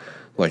Canada,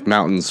 like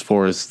mountains,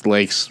 forests,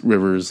 lakes,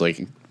 rivers,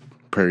 like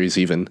prairies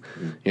even,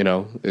 you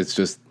know,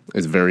 it's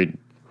very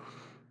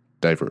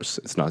diverse.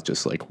 It's not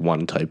just like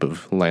one type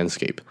of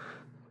landscape.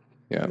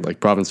 Yeah, like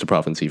province to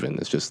province even,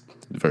 it's just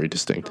very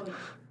distinct.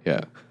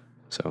 Yeah,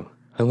 so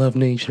I love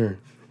nature.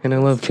 And I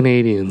love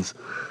Canadians.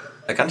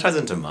 That kind of ties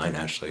into mine,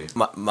 actually.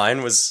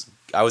 Mine was,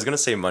 I was going to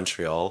say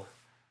Montreal,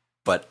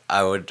 but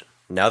I would,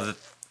 now that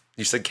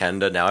you said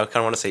Canada, now I kind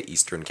of want to say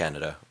Eastern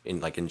Canada,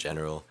 in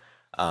general.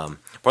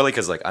 Partly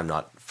because, like, I'm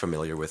not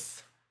familiar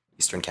with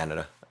Eastern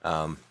Canada.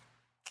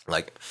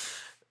 Like,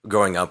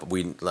 growing up,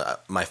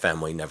 my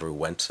family never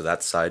went to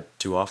that side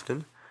too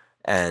often.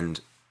 And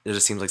it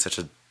just seems like such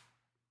a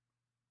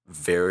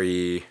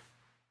very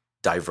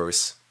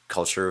diverse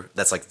culture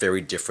that's like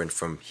very different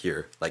from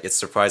here. Like it's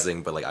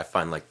surprising, but like I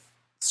find like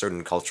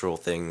certain cultural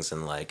things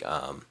and like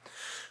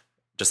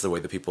just the way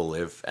that people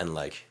live and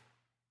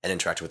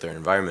interact with their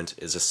environment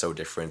is just so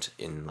different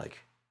in like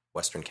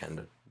Western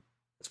Canada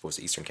as opposed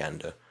to Eastern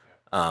Canada.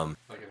 Like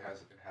it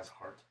has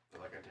heart,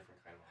 but like a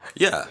different kind of heart.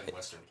 Yeah, than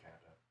Western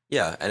Canada.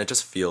 Yeah, and it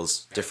just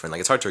feels different.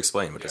 Like it's hard to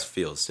explain, but it just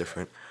feels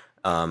different.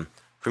 For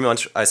me,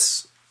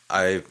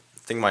 I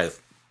think my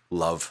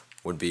love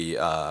would be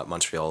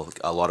Montreal.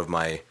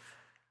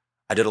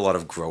 I did a lot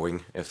of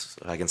growing, if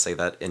I can say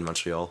that, in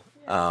Montreal.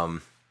 I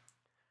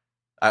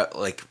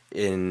like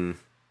in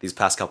these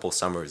past couple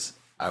summers,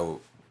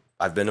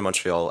 I've been to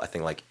Montreal. I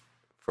think like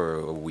for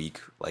a week,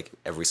 like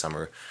every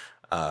summer,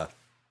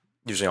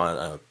 usually on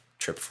a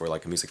trip for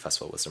like a music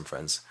festival with some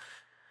friends.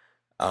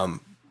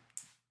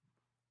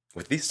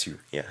 With these two,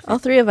 yeah, all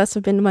three of us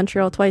have been to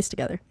Montreal twice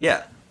together.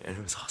 Yeah, and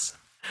it was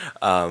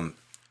awesome.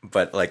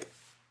 But like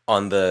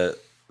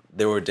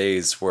there were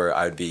days where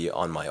I'd be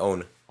on my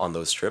own on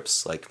those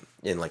trips, like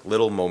in like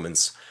little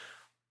moments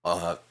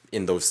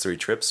in those 3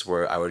 trips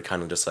where I would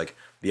kind of just like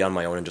be on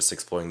my own and just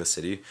exploring the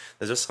city.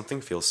 There's just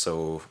something feels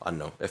so, I don't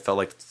know, it felt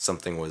like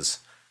something was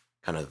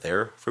kind of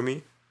there for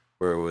me,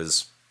 where it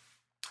was,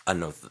 I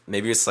don't know,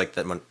 maybe it's like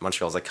that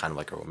Montreal's like kind of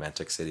like a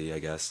romantic city, I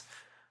guess.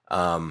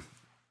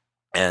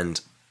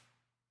 And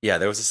yeah,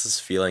 there was just this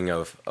feeling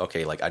of,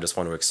 okay, like I just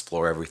want to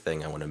explore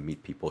everything. I want to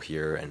meet people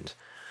here, and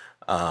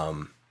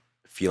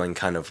feeling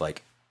kind of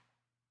like,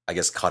 I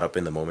guess, caught up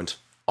in the moment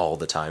all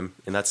the time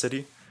in that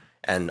city.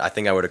 And I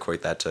think I would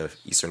equate that to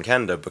Eastern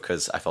Canada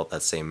because I felt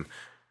that same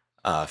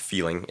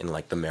feeling in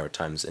like the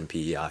Maritimes and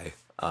PEI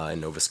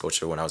in Nova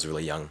Scotia when I was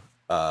really young.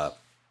 I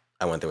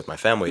went there with my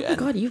family. Oh my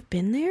god, you've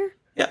been there?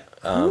 Yeah.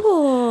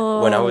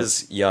 Cool. When I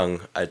was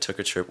young, I took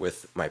a trip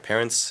with my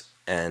parents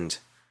and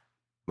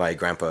my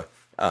grandpa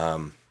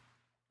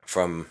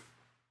from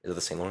is it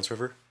the St. Lawrence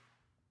River?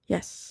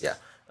 Yes. Yeah.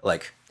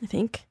 Like, I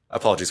think.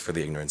 apologies for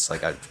the ignorance.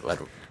 Like, I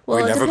Well,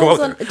 we it never go depends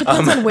out on there. it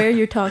depends on where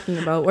you're talking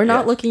about. We're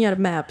not looking at a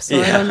map,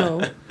 so I don't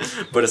know.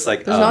 But it's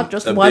like There's not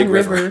just a one big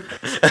river.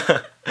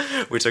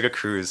 We took a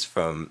cruise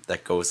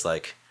that goes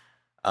like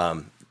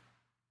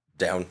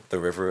down the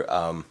river,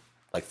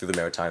 like through the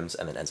Maritimes,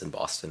 and then ends in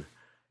Boston.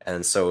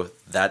 And so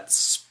that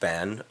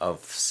span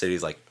of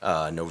cities like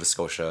Nova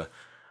Scotia,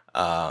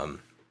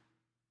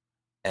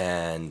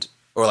 and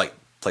or like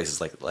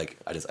places like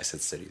I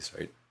said cities,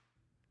 right?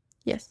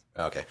 Yes.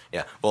 Okay,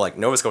 yeah. Well, like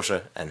Nova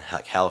Scotia and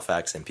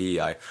Halifax and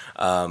PEI,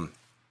 all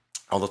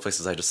those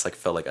places I just like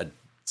felt like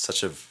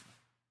such a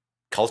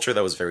culture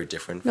that was very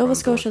different. Nova from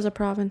Scotia's a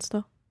province,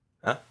 though.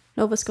 Huh?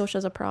 Nova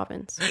Scotia's a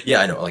province.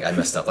 Yeah, I know. Like I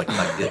messed up. Like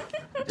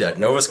yeah,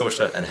 Nova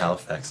Scotia and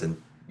Halifax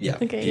and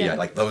Okay, PEI, yeah.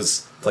 like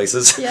those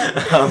places. Yeah.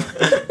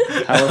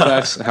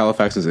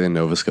 Halifax is in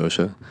Nova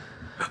Scotia.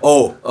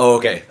 Oh,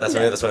 okay. That's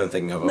what I'm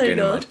thinking of. There Okay, you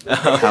never go.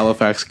 mind.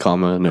 Halifax,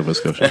 comma, Nova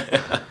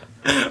Scotia.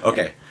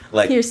 Okay,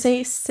 like Here,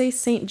 say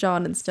St.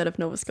 John instead of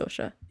Nova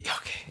Scotia. yeah,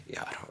 okay,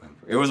 yeah. I don't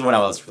remember. It was when I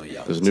was really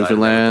young. There's so I'd never been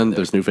Newfoundland. there.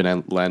 There's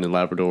Newfoundland and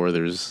Labrador.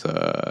 There's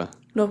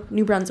No,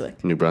 New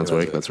Brunswick. New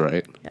Brunswick. Brunswick. That's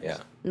right. Yeah,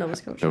 Nova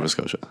Scotia. Nova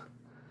Scotia.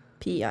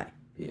 PEI.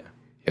 yeah,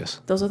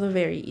 Yes. Those are the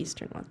very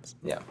eastern ones.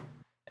 yeah.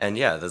 And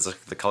yeah, there's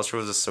like the culture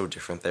was just so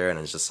different there, and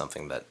it's just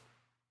something that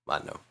I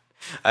don't know.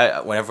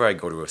 Whenever I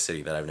go to a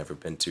city that I've never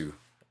been to,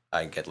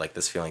 I get like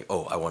this feeling.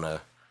 Oh,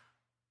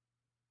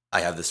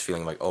 I have this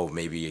feeling like, oh,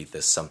 maybe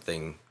there's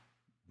something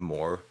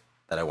more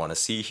that I want to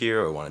see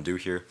here or want to do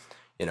here,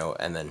 you know.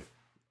 And then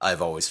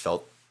I've always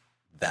felt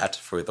that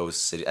for those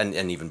cities, and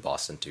even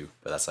Boston too.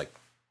 But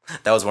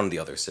that was one of the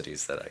other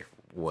cities that I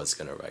was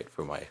gonna write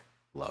for my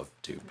love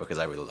too, because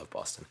I really love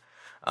Boston.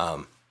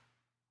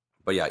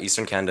 But yeah,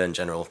 Eastern Canada in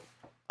general,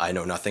 I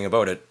know nothing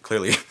about it,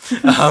 clearly.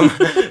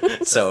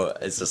 So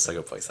it's just like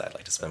a place that I'd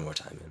like to spend more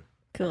time in.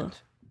 Cool.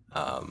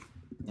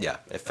 Yeah,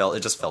 it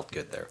just felt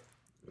good there.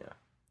 Yeah.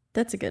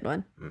 That's a good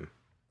one. Mm.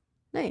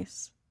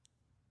 Nice.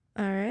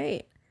 All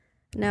right.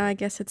 Now I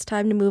guess it's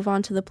time to move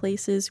on to the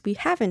places we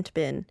haven't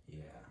been,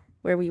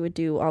 where we would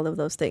do all of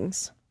those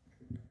things.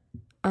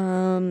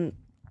 And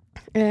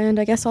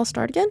I guess I'll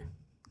start again.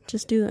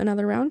 Just do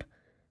another round.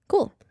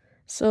 Cool.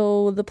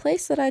 So the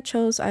place that I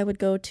chose I would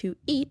go to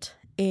eat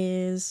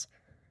is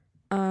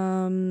what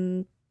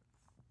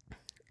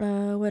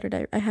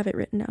did I have it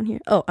written down here?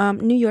 Oh,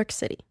 New York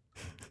City.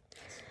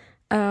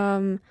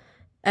 And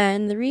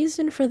the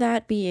reason for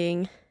that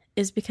being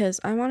is because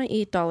I want to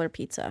eat dollar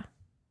pizza.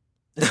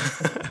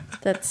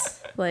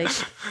 That's like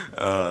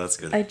Oh, that's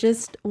good. I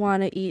just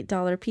want to eat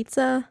dollar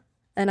pizza,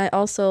 and I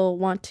also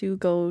want to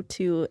go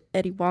to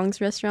Eddie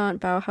Wong's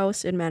restaurant,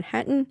 Bauhaus in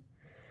Manhattan.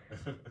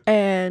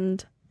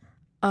 And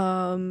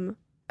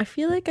I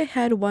feel like I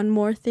had one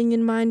more thing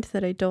in mind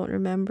that I don't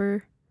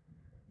remember.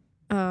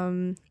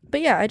 But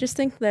yeah, I just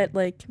think that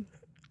like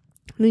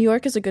New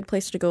York is a good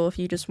place to go if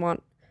you just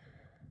want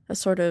a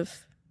sort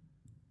of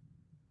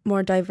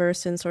more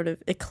diverse and sort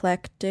of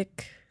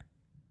eclectic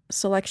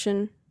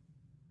selection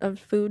of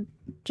food,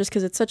 just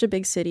because it's such a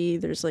big city.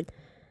 There's like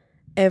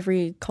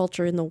every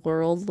culture in the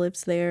world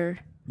lives there.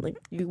 Like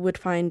you would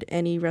find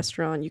any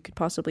restaurant you could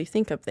possibly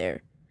think of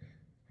there.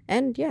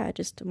 And yeah, I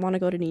just want to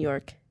go to New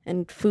York,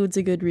 and food's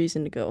a good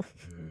reason to go,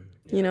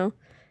 you know?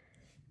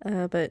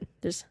 But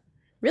there's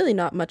really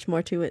not much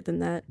more to it than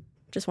that.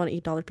 Just want to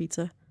eat dollar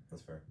pizza.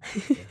 That's fair.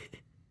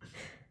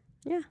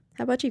 Yeah.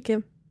 How about you,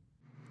 Kim?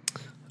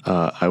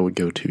 I would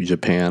go to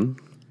Japan.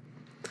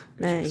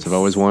 Nice. So I've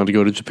always wanted to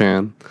go to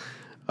Japan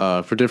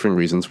for different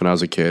reasons. When I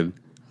was a kid,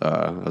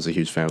 I was a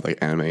huge fan of like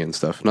anime and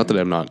stuff. Not that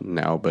I'm not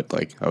now, but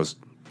like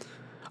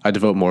I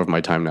devote more of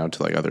my time now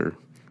to like other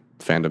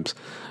fandoms.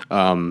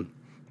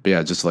 But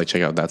yeah, just to like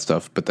check out that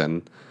stuff. But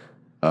then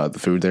the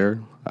food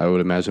there, I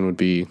would imagine would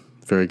be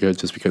very good,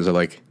 just because I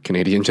like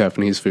Canadian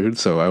Japanese food.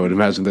 So I would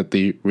imagine that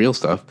the real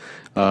stuff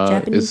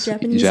Japanese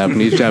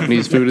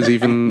Japanese food is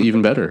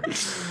even better.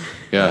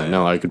 Yeah,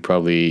 no, I could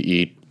probably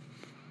eat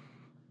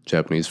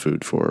Japanese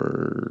food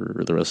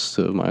for the rest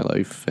of my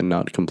life and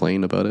not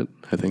complain about it,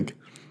 I think.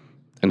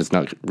 And it's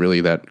not really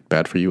that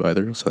bad for you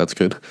either, so that's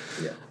good.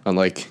 Yeah.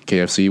 Unlike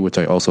KFC, which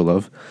I also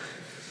love.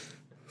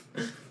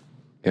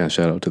 Yeah,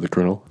 shout out to the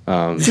Colonel.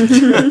 Oh my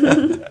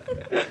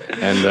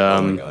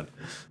god.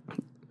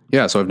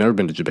 Yeah, so I've never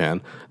been to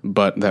Japan,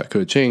 but that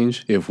could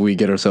change if we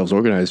get ourselves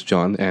organized,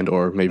 John, and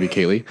or maybe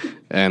Kaylee,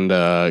 and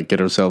get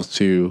ourselves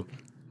to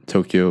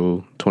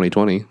Tokyo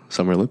 2020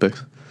 Summer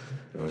Olympics.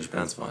 Oh,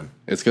 Japan's fun.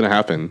 It's going to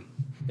happen.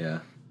 Yeah.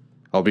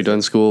 I'll be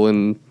done school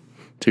in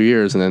 2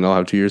 years, and then I'll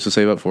have 2 years to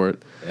save up for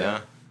it.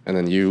 Yeah. And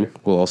then you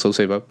will also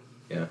save up.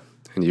 Yeah.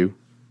 And you,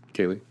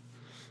 Kaylee.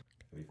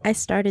 I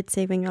started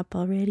saving up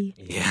already.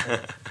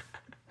 Yeah.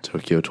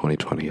 Tokyo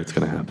 2020. It's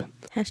gonna happen.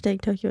 Hashtag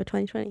Tokyo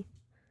 2020.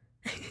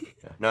 Yeah.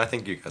 No, I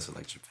think you guys would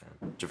like Japan.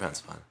 Japan's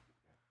fun.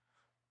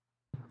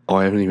 Oh,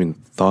 I haven't even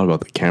thought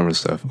about the camera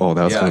stuff. Oh,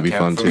 that was gonna be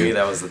fun for too. me,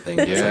 that was the thing.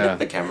 It's Yeah. like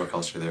the camera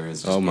culture there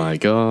is. Just Oh my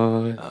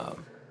god.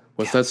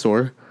 What's that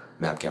store?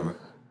 Map camera.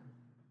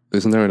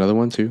 Isn't there another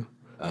one too?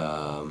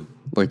 Um,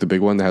 Like the big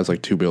one that has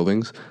like 2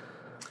 buildings?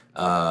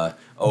 the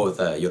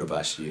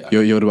Yodobashi.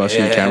 Yodobashi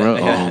Yeah, camera?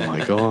 yeah. Oh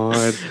my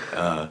god.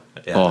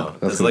 Yeah, Oh, no. that's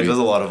There's gonna like be- there's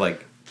a lot of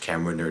like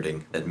camera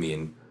nerding that me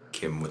and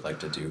Kim would like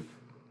to do,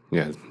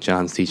 Yeah,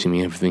 John's teaching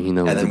me everything he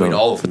knows and then about we'd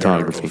all nerd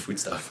photography. about food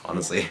stuff.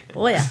 Honestly,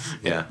 Oh yeah.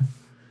 yeah.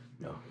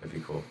 No, it'd be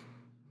cool.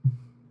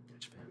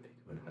 Japan,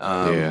 would be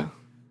good. Yeah.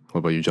 What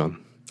about you,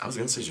 John? I was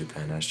gonna say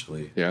Japan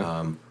actually.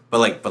 Yeah? But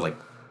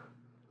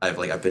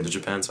I've been to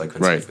Japan, so I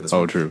couldn't say Right. for this Oh,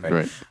 one. true.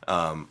 Right.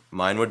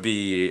 Mine would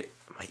be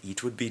my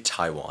eat would be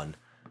Taiwan.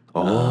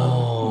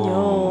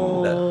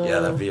 Yo.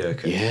 That'd be a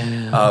good.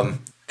 Yeah.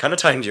 Kind of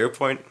tying to your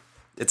point,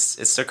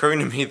 it's occurring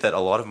to me that a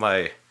lot of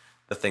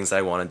the things that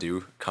I want to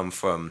do come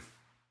from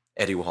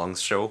Eddie Wong's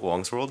show,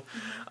 Wong's World,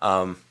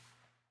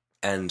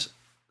 and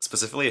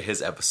specifically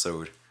his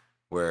episode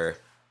where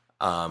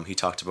he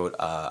talked about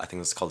I think it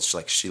was called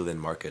like Shilin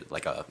Market,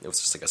 it was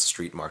just like a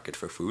street market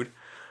for food,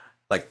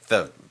 like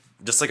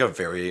just like a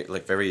very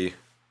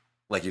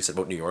like you said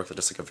about New York,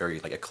 just like a very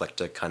like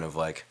eclectic kind of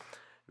like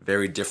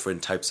very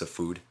different types of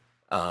food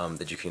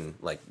that you can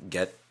like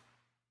get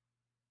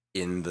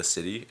in the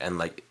city, and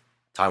like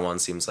Taiwan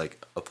seems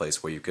like a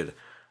place where you could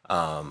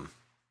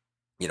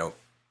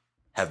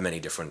have many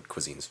different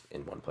cuisines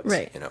in one place.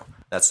 Right.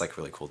 That's like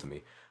really cool to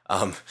me.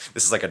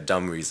 This is like a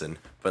dumb reason,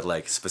 but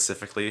like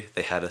specifically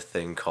they had a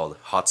thing called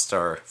Hot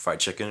Star fried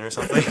chicken or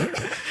something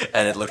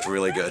and it looked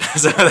really good.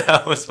 So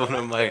that was one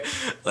of my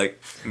like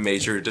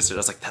major decisions. I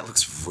was like, that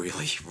looks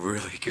really,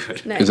 really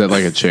good. Nice. Is that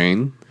like a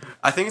chain?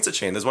 I think it's a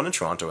chain. There's one in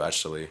Toronto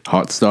actually.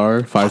 Hot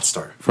Star? Hot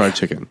Star. Fried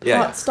chicken. Yeah.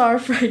 Hot Star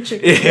fried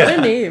chicken. Yeah. What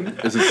a name.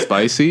 Is it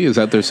spicy? Is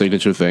that their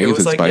signature thing? Is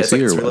it like,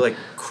 spicy it's or really what? like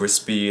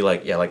crispy,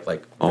 like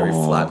very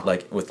flat,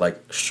 like with like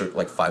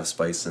 5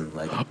 spice and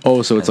like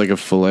Oh, so it's like a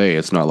fillet.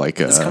 It's not like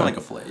a. it's kind of like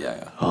a fillet,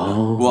 yeah.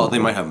 Oh, well, they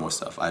might have more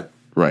stuff.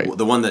 Right.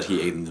 The one that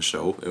he ate in the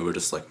show, it was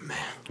just like, man,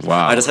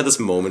 Wow. I just had this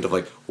moment of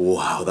like,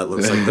 wow, that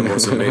looks like the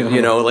most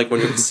amazing, like when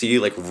you see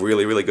like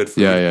really, really good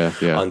food Yeah.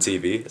 on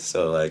TV.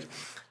 So like,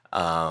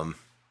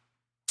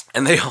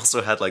 and they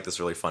also had like this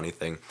really funny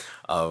thing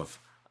of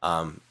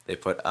they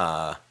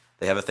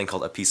have a thing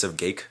called a piece of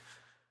cake.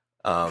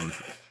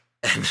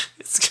 And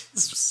it's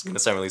just gonna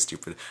sound really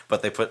stupid,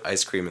 but they put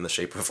ice cream in the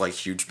shape of like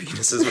huge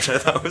penises, which I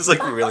thought was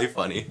like really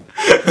funny.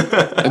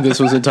 And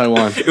this was in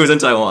Taiwan. It was in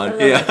Taiwan,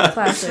 yeah.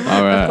 Classic.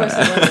 All right. Of course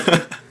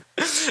it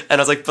was. And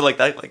I was like, but like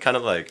that, like kind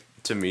of like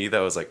to me, that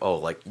was like, oh,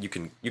 like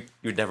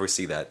you'd never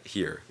see that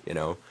here,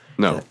 No,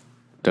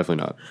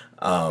 definitely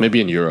not.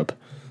 Maybe in Europe,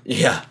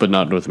 Yeah, but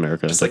not North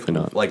America. just like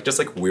definitely not. just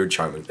like weird,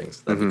 charming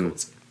things. That'd be cool to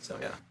see. So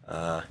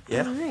yeah,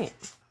 yeah. All right.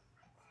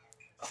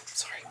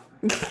 Sorry.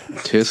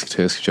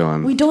 Tisk,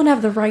 John. We don't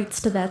have the rights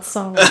to that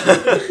song.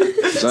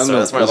 So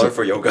that's my alarm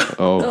for yoga.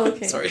 Oh, Oh,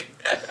 okay. Sorry.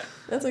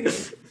 That's okay.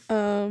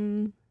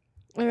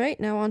 All right,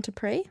 now on to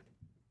pray.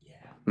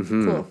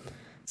 Cool.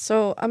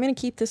 So I'm gonna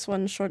keep this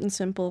one short and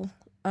simple.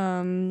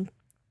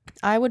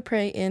 I would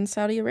pray in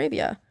Saudi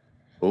Arabia.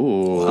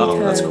 oh,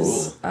 that's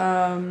because,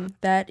 cool.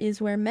 That is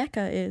where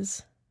Mecca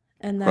is,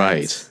 and that's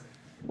right.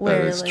 where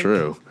That is like,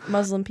 true.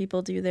 Muslim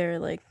people do their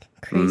like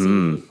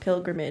crazy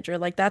pilgrimage, or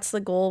like that's the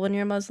goal when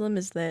you're Muslim,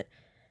 is that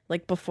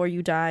like before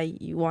you die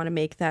you want to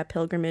make that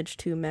pilgrimage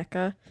to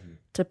Mecca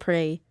to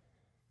pray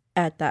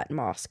at that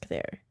mosque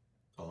there.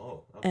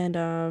 Oh.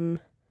 And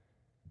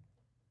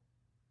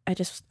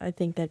I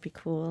think that'd be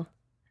cool.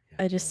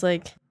 I just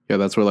like Yeah,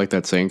 that's where like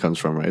that saying comes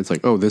from, right? It's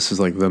like, oh, this is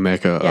like the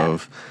Mecca Yeah.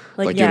 of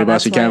Like, like yeah,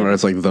 that's Yodobashi why- camera.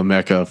 It's like the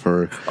Mecca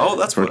for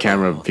That's for what-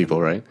 camera oh,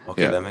 people, right?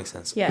 Okay, yeah. that makes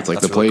sense. Yeah. It's like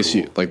That's the really place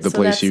cool. you like the So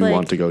place that's, you like-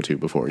 want to go to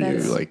before you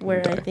that's like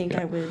where die. I think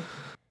yeah.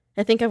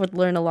 I think I would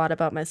learn a lot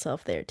about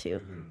myself there too.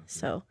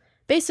 So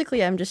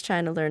basically I'm just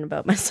trying to learn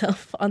about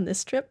myself on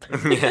this trip.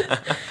 Yeah.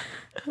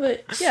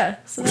 But yeah,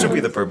 so Which that would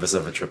be the one's- purpose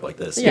of a trip like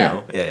this, Yeah. you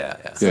know?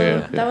 Yeah. so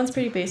Yeah. that one's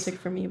pretty basic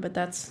for me, but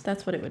that's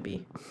what it would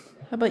be.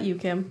 How about you,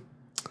 Kim?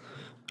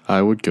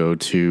 I would go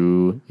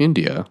to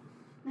India,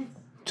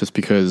 just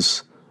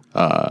because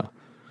I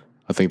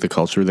think the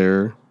culture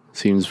there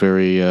seems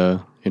very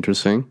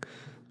interesting,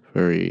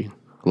 very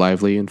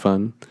lively and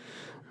fun.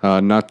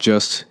 Not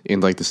just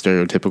in like the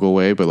stereotypical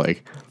way, but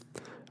like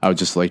I would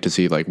just like to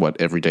see like what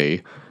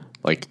everyday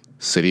like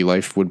city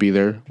life would be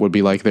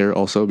like there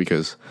also,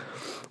 because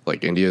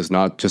like India is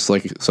not just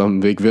like some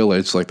big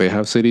village. Like they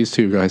have cities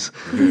too, guys.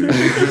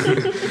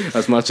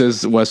 As much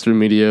as Western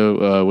media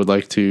would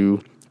like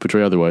to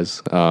portray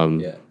otherwise,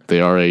 they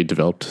are a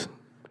developed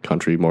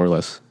country more or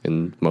less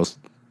in most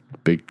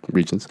big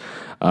regions.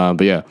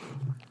 But yeah,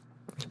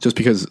 just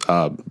because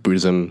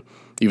Buddhism,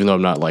 even though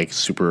I'm not like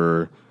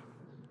super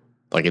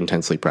like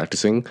intensely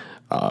practicing,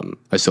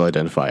 I still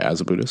identify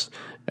as a Buddhist,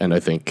 and I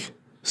think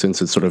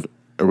since it's sort of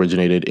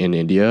originated in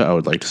India, I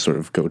would like to sort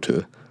of go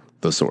to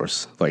the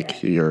source,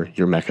 like your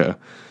Mecca,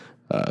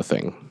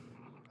 thing,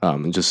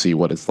 and just see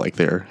what it's like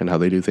there and how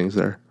they do things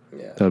there.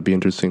 Yeah. That would be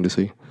interesting to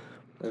see.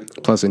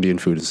 Plus, Indian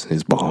food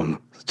is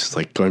bomb. It's just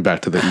like going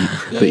back to the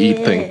eat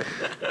thing.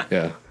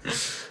 Yeah.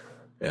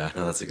 Yeah,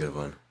 no, that's a good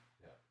one.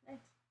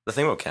 The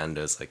thing about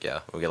Canada is like,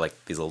 we get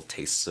like these little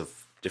tastes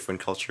of different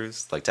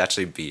cultures. Like to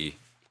actually be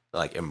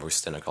like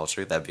immersed in a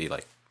culture, that'd be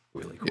like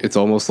really cool. It's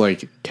almost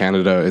like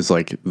Canada is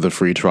like the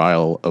free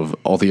trial of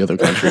all the other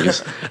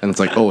countries, and it's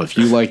like, oh, if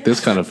you like this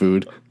kind of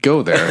food,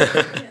 go there.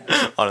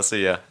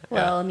 Honestly, yeah.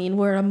 Well, I mean,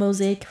 we're a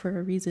mosaic for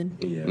a reason.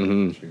 Yeah,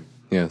 true.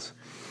 Yes.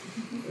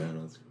 Yeah,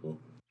 no, that's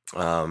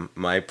cool.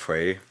 My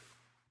prey.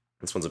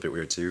 This one's a bit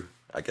weird too.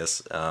 I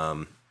guess.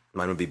 Mine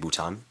would be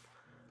Bhutan.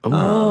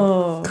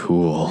 Oh,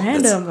 Cool.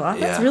 random. Wow,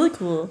 that's yeah. really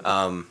cool.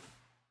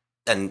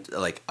 And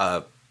like,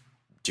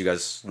 do you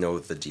guys know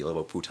the deal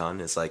about Bhutan?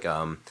 It's like,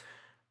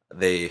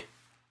 they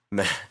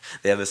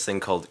have this thing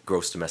called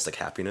gross domestic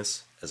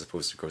happiness as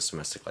opposed to gross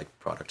domestic like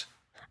product.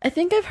 I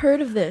think I've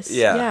heard of this.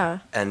 Yeah.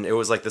 And it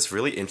was like this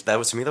really that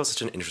was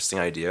such an interesting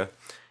idea.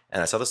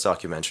 And I saw this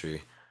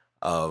documentary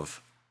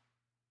of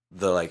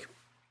the like,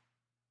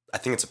 I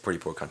think it's a pretty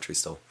poor country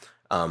still,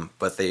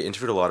 but they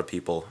interviewed a lot of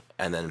people,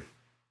 and then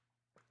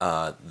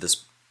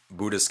this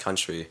Buddhist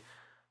country,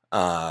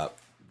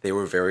 they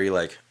were very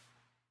like,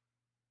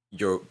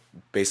 your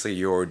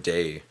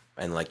day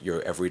and like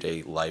your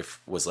everyday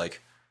life was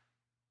like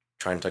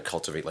trying to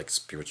cultivate like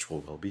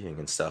spiritual well-being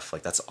and stuff.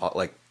 Like that's all,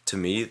 like to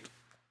me,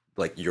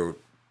 like your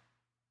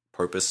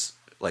purpose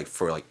like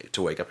for like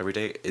to wake up every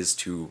day is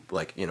to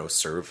like, you know,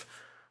 serve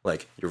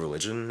like your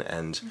religion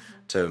and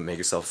to make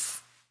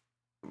yourself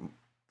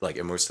like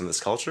immersed in this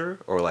culture,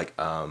 or like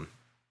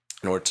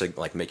in order to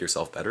like make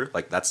yourself better.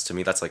 Like that's, to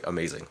me, that's like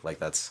amazing. Like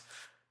that's,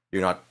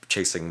 you're not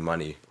chasing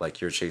money,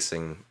 like you're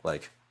chasing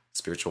like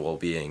spiritual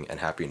well-being and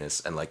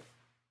happiness, and like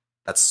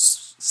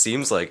that's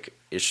seems like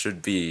it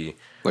should be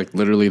Like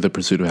literally the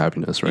pursuit of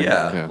happiness, right?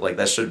 yeah. Like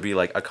that should be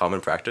like a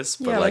common practice.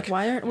 But Yeah, like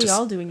why aren't we just-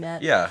 all doing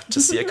that? Yeah,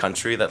 to see a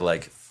country that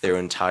like their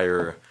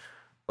entire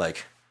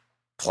like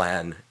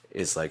plan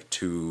is like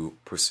to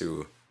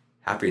pursue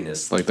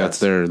happiness. Like that's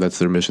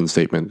their mission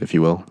statement, if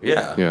you will.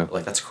 yeah, Yeah.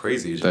 Like that's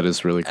crazy. That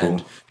is really cool.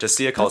 And to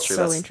see a culture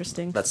so that's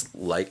interesting.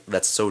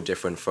 that's so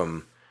different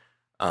from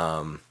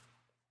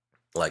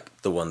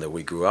like the one that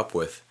we grew up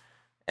with,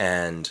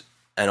 and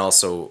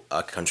also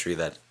a country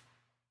that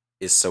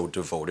is so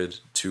devoted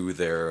to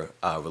their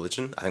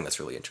religion. I think that's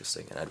really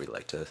interesting, and I'd really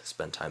like to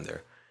spend time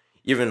there.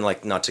 Even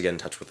like not to get in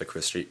touch with the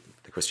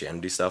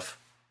Christianity stuff.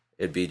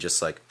 It'd be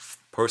just like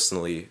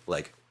personally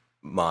like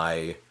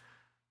my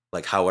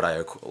like how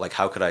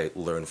could I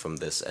learn from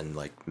this and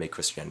like make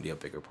Christianity a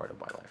bigger part of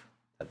my life?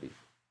 That'd be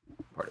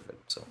part of it.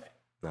 So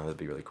no, that'd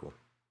be really cool.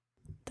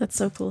 That's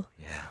so cool.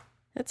 Yeah.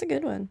 That's a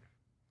good one.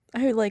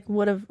 I like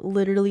would have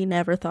literally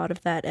never thought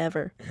of that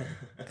ever.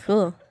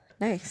 Cool.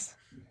 Nice.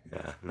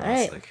 Yeah. No, All right.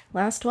 it's like,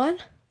 Last one.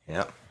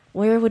 yeah.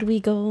 Where would we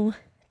go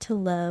to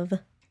love?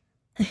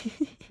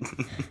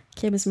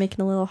 Kim is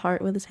making a little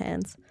heart with his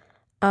hands.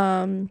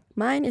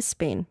 Mine is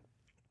Spain.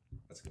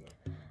 That's a good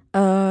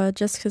one.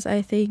 Just because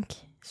I think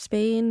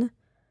Spain,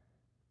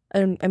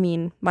 I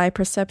mean, my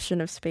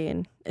perception of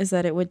Spain is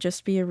that it would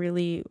just be a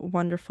really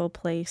wonderful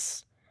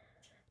place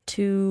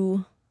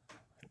to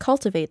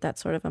cultivate that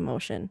sort of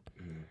emotion.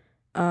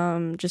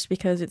 Just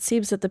because it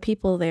seems that the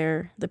people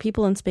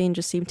in Spain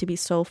just seem to be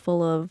so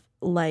full of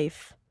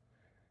life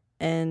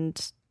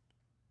and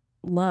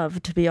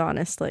love, to be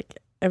honest. Like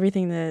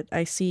everything that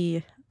I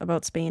see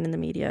about Spain in the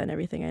media and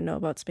everything I know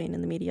about Spain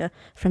in the media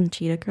from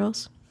Cheetah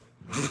Girls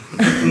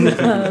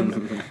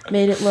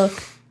made it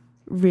look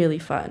really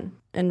fun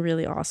and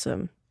really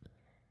awesome.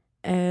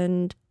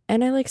 And I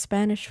like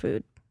Spanish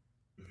food.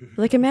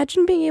 Like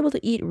imagine being able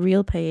to eat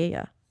real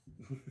paella.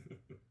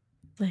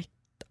 Like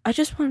I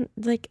just want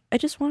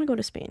to go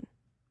to Spain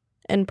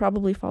and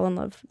probably fall in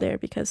love there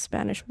because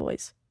Spanish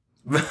boys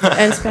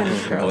and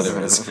Spanish Oh, girls.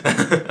 there it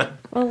is.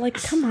 Well, like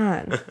come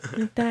on.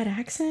 Like that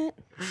accent.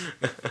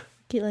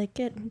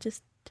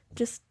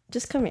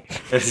 Just come here.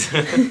 Just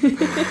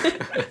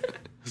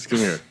come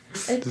here.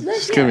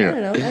 Just come here. I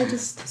don't know.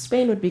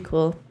 Spain would be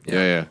cool.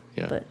 Yeah.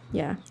 But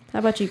yeah. How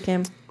about you,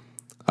 Kim?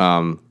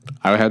 I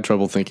had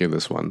trouble thinking of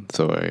this one,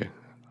 so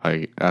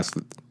I asked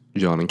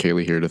John and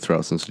Kaylee here to throw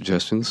out some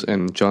suggestions,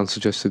 and John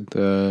suggested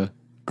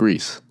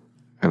Greece,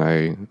 and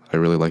I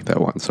really like that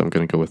one, so I'm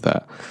going to go with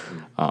that.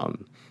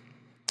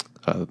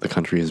 The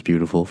country is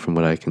beautiful from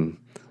what I can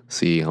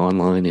see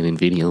online and in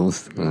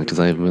videos, because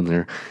I haven't been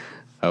there.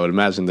 I would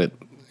imagine that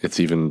it's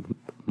even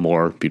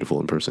more beautiful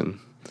in person.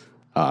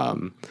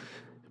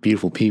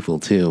 Beautiful people,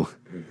 too.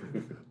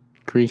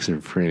 Greeks are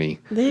pretty.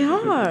 They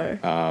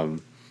are.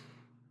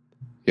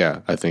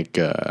 Yeah, I think,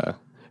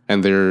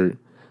 and they're,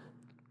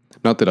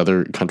 not that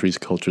other countries'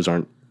 cultures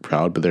aren't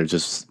proud, but they're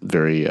just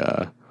very,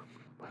 how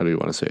do you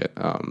want to say it?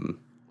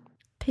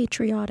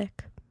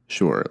 Patriotic.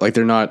 Sure. Like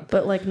they're not,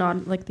 But like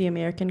not like the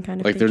American kind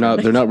of like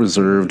patriotic. they're not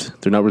reserved.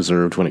 They're not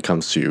reserved when it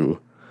comes to,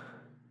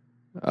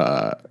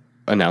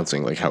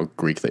 announcing like how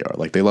Greek they are.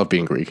 Like they love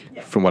being Greek,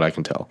 from what I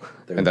can tell,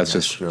 and that's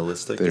just.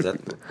 nationalistic. they're- Is that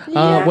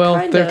Yeah, well,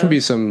 kinda. there can be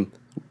some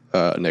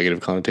negative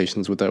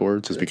connotations with that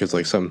word, just because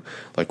like some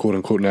like quote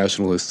unquote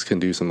nationalists can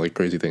do some like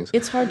crazy things.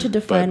 It's hard to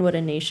define what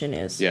a nation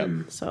is. Yeah.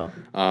 So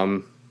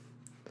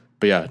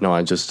But yeah, no,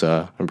 I just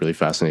I'm really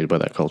fascinated by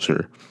that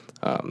culture.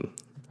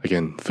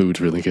 Again,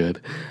 food's really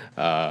good,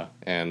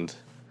 and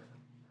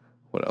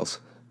what else?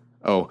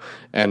 Oh,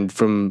 and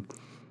from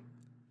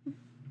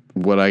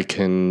what I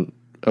can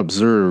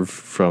observe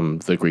from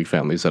the Greek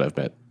families that I've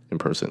met in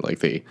person, like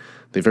they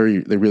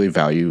really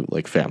value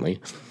like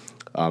family,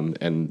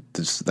 and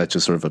that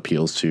just sort of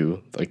appeals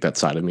to like that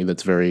side of me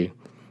that's very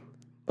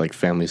like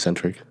family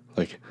centric.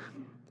 Like,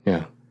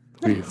 yeah,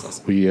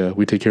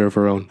 we take care of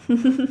our own.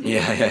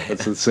 Yeah.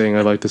 That's the saying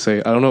I like to say.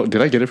 I don't know.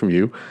 Did I get it from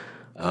you?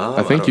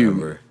 I think don't you.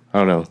 remember. I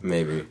don't know.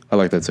 Maybe. I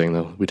like that saying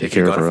though. We take If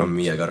you care of got it our from own.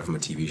 me, I got it from a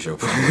TV show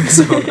probably.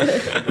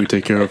 So We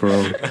take care of our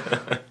own.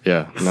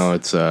 Yeah. No,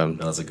 it's no,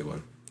 that's a good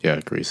one. yeah,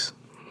 Greece.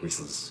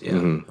 Greece, yeah.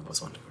 Mm-hmm. I always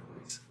wanted to go to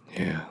Greece.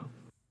 Yeah.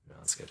 No,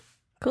 that's good.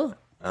 cool.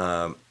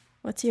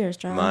 What's yours,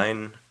 John?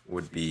 Mine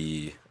would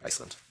be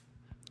Iceland.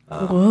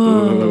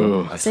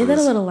 Whoa. Say Iceland that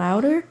a is- little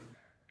louder.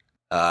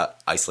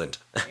 Iceland.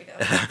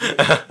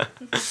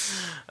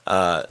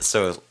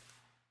 So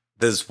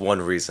there's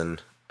one reason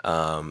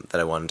that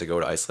I wanted to go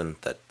to Iceland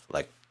that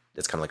like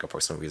it's kind of like a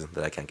personal reason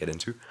that I can't get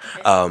into.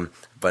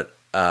 But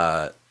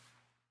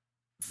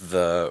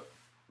the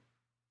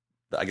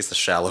I guess the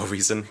shallow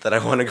reason that I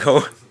want to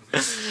go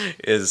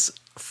is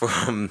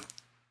from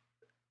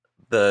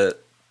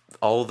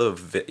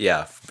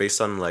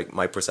based on like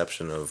my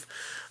perception of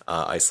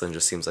Iceland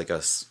just seems like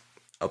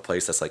a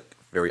place that's like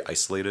very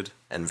isolated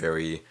and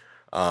very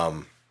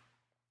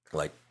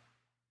like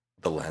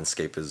the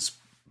landscape is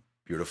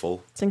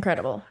beautiful. It's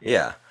incredible.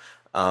 Yeah.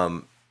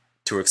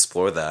 To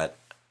explore that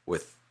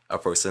with a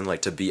person,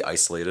 like to be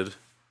isolated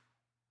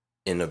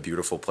in a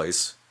beautiful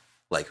place,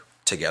 like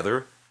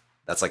together,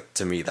 that's like,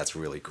 to me, that's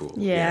really cool.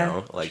 Yeah, You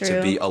know? Like true.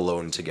 to be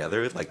alone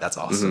together, like that's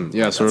awesome.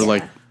 Yeah, Like, sort of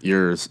that's- like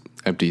your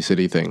empty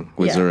city thing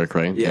with Yeah. Zurich,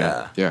 right?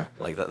 Yeah. Yeah.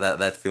 Like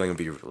that feeling would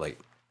be like,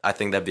 I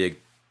think that'd be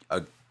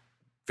a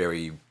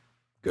very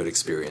good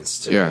experience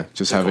to Yeah,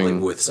 just to go, like,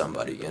 having- with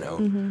somebody, you know?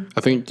 Mm-hmm.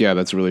 I think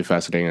that's a really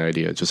fascinating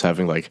idea. Just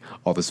having like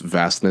all this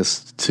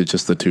vastness to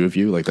just the two of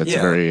you, like that's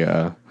Yeah. very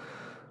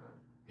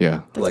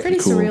yeah. That's Like, pretty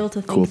cool- surreal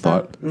to think cool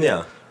thought. about.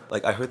 Yeah,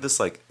 like I heard this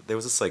like there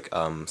was this like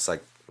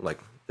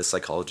this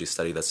psychology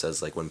study that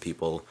says like when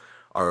people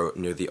are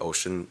near the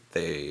ocean,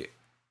 they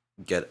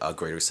get a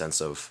greater sense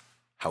of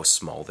how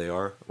small they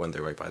are when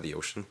they're right by the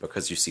ocean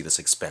because you see this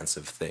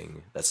expansive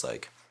thing that's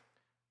like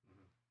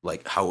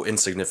how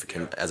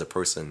insignificant as a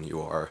person you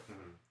are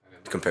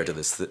compared to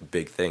this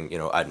big thing. You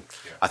know, I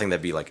think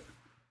that'd be like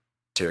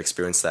to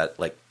experience that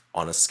like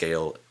on a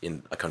scale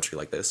in a country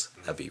like this,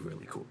 that'd be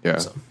really cool. Yeah.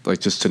 So, Like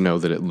just to know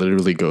that it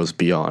literally goes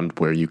beyond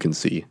where you can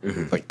see.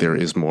 Like there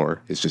is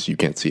more. It's just you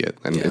can't see it.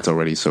 And Yeah. it's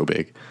already so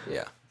big.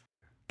 yeah.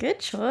 Good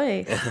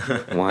choice.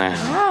 Wow.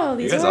 Wow,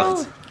 these guys are all-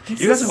 all. This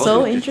You guys is are all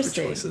so good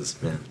interesting.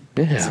 choices, man.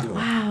 Yeah.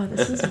 Wow,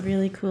 this is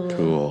really cool.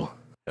 Cool.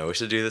 No, we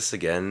should do this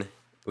again.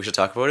 We should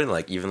talk about it in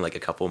like even like a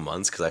couple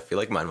months because I feel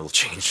like mine will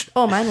change.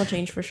 Oh, mine will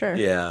change for sure.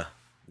 Yeah.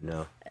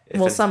 No. If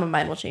Well, it- some of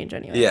mine will change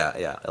anyway.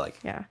 Yeah. Like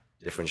Yeah,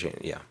 different change.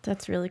 Yeah.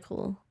 that's really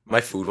cool. My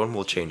food one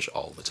will change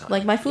all the time.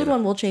 Like my food you know?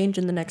 one will change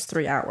in the next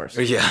 3 hours.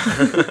 Yeah.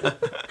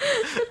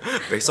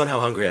 Based on how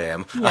hungry I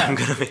am, I'm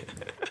gonna be.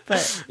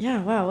 But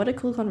yeah, wow, what a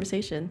cool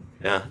conversation.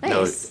 Yeah.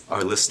 Nice. No,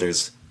 our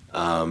listeners.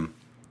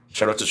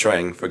 Shout out to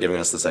Trang for giving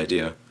us this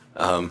idea.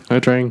 Hi,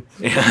 Trang.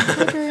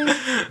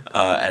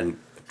 And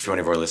for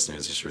any of our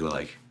listeners, you should really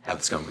like have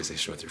this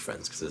conversation with your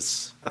friends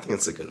because I think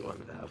it's a good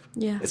one to have.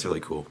 Yeah. It's really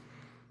cool.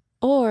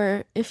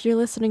 Or if you're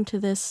listening to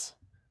this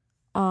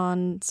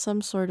on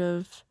some sort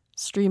of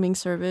streaming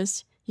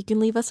service, you can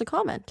leave us a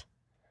comment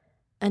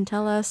and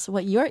tell us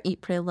what your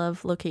Eat, Pray,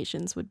 Love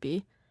locations would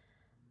be.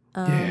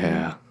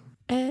 Yeah.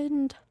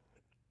 And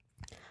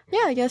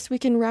yeah, I guess we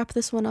can wrap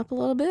this one up a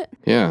little bit.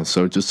 Yeah.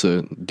 So just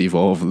to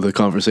devolve the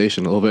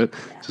conversation a little bit,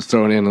 just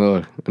throwing in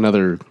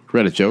another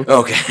Reddit joke.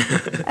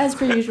 Okay. As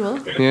per usual.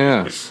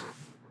 Yeah.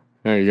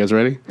 All right, you guys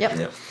ready? Yep.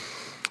 Yeah.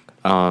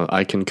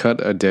 I can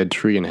cut a dead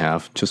tree in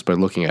half just by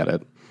looking at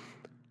it.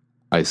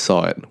 I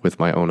saw it with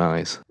my own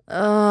eyes.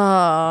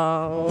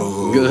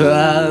 Oh.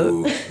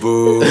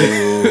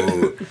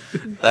 Boo.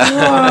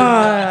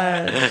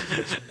 God.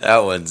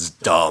 That one's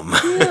dumb.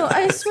 No,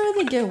 I swear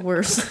they get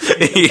worse.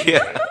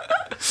 Yeah.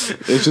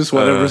 It's just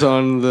whatever's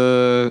on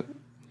the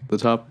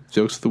top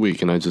jokes of the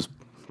week, and I just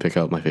pick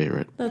out my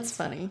favorite. That's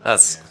funny.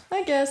 That's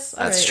I guess.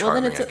 All That's right.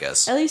 Well, then charming, it's I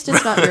guess. at least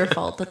it's not your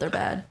fault that they're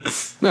bad.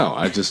 No,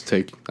 I just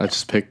pick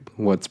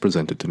what's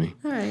presented to me.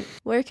 All right.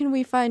 Where can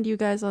we find you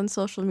guys on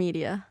social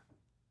media?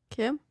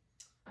 Kim?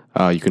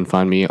 You can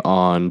find me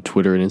on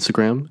Twitter and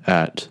Instagram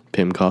at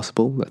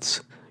PimCossible.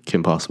 That's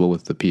Kim Possible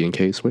with the P and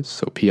K switch.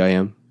 So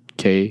PimKossible.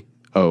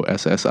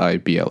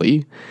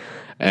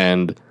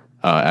 And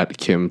at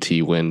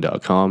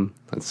KimTWin.com.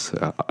 That's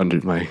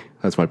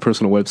that's my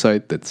personal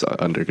website that's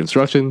under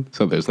construction,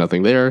 so there's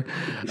nothing there.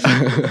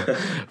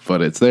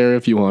 But it's there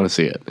if you want to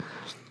see it.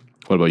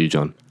 What about you,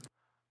 John?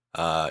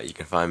 you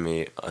can find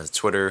me on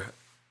Twitter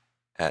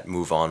at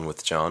Move On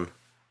with John,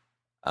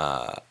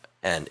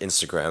 and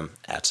Instagram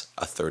at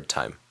A Third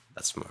Time.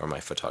 That's more my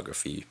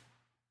photography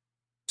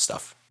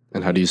stuff.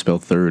 And how do you spell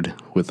third?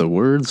 With the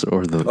words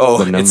or the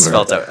number? It's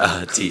spelled out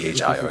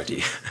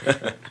THIRD.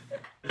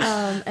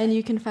 And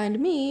you can find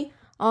me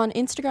on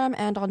Instagram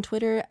and on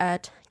Twitter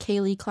at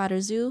Kaylee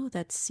Clatterzoo.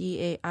 That's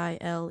CAILEE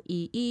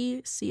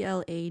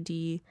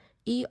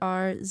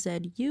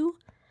CLADERZU.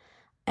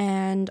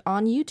 And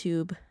on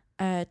YouTube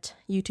at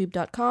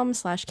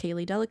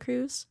youtube.com/Kaylee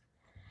Delacruz.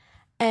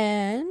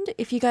 And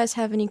if you guys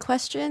have any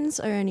questions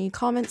or any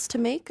comments to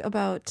make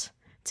about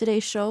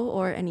today's show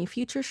or any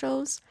future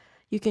shows,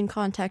 you can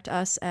contact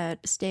us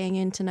at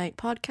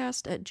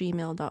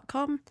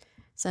stayingintonightpodcast@gmail.com.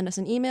 Send us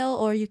an email,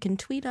 or you can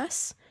tweet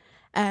us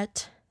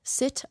at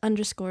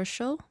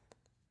sit_show.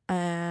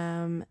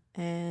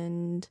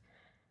 And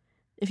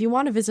if you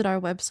want to visit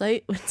our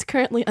website, it's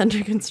currently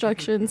under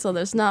construction, so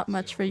there's not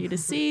much for you to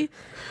see.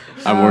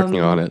 I'm working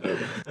on it.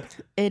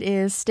 It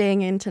is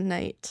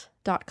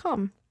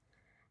stayingintonight.com.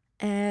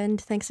 And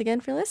thanks again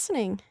for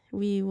listening.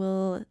 We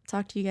will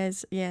talk to you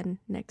guys again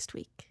next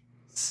week.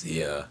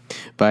 See ya.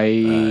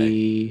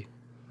 Bye.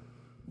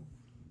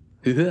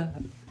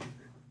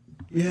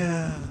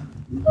 Yeah.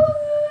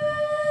 Bye.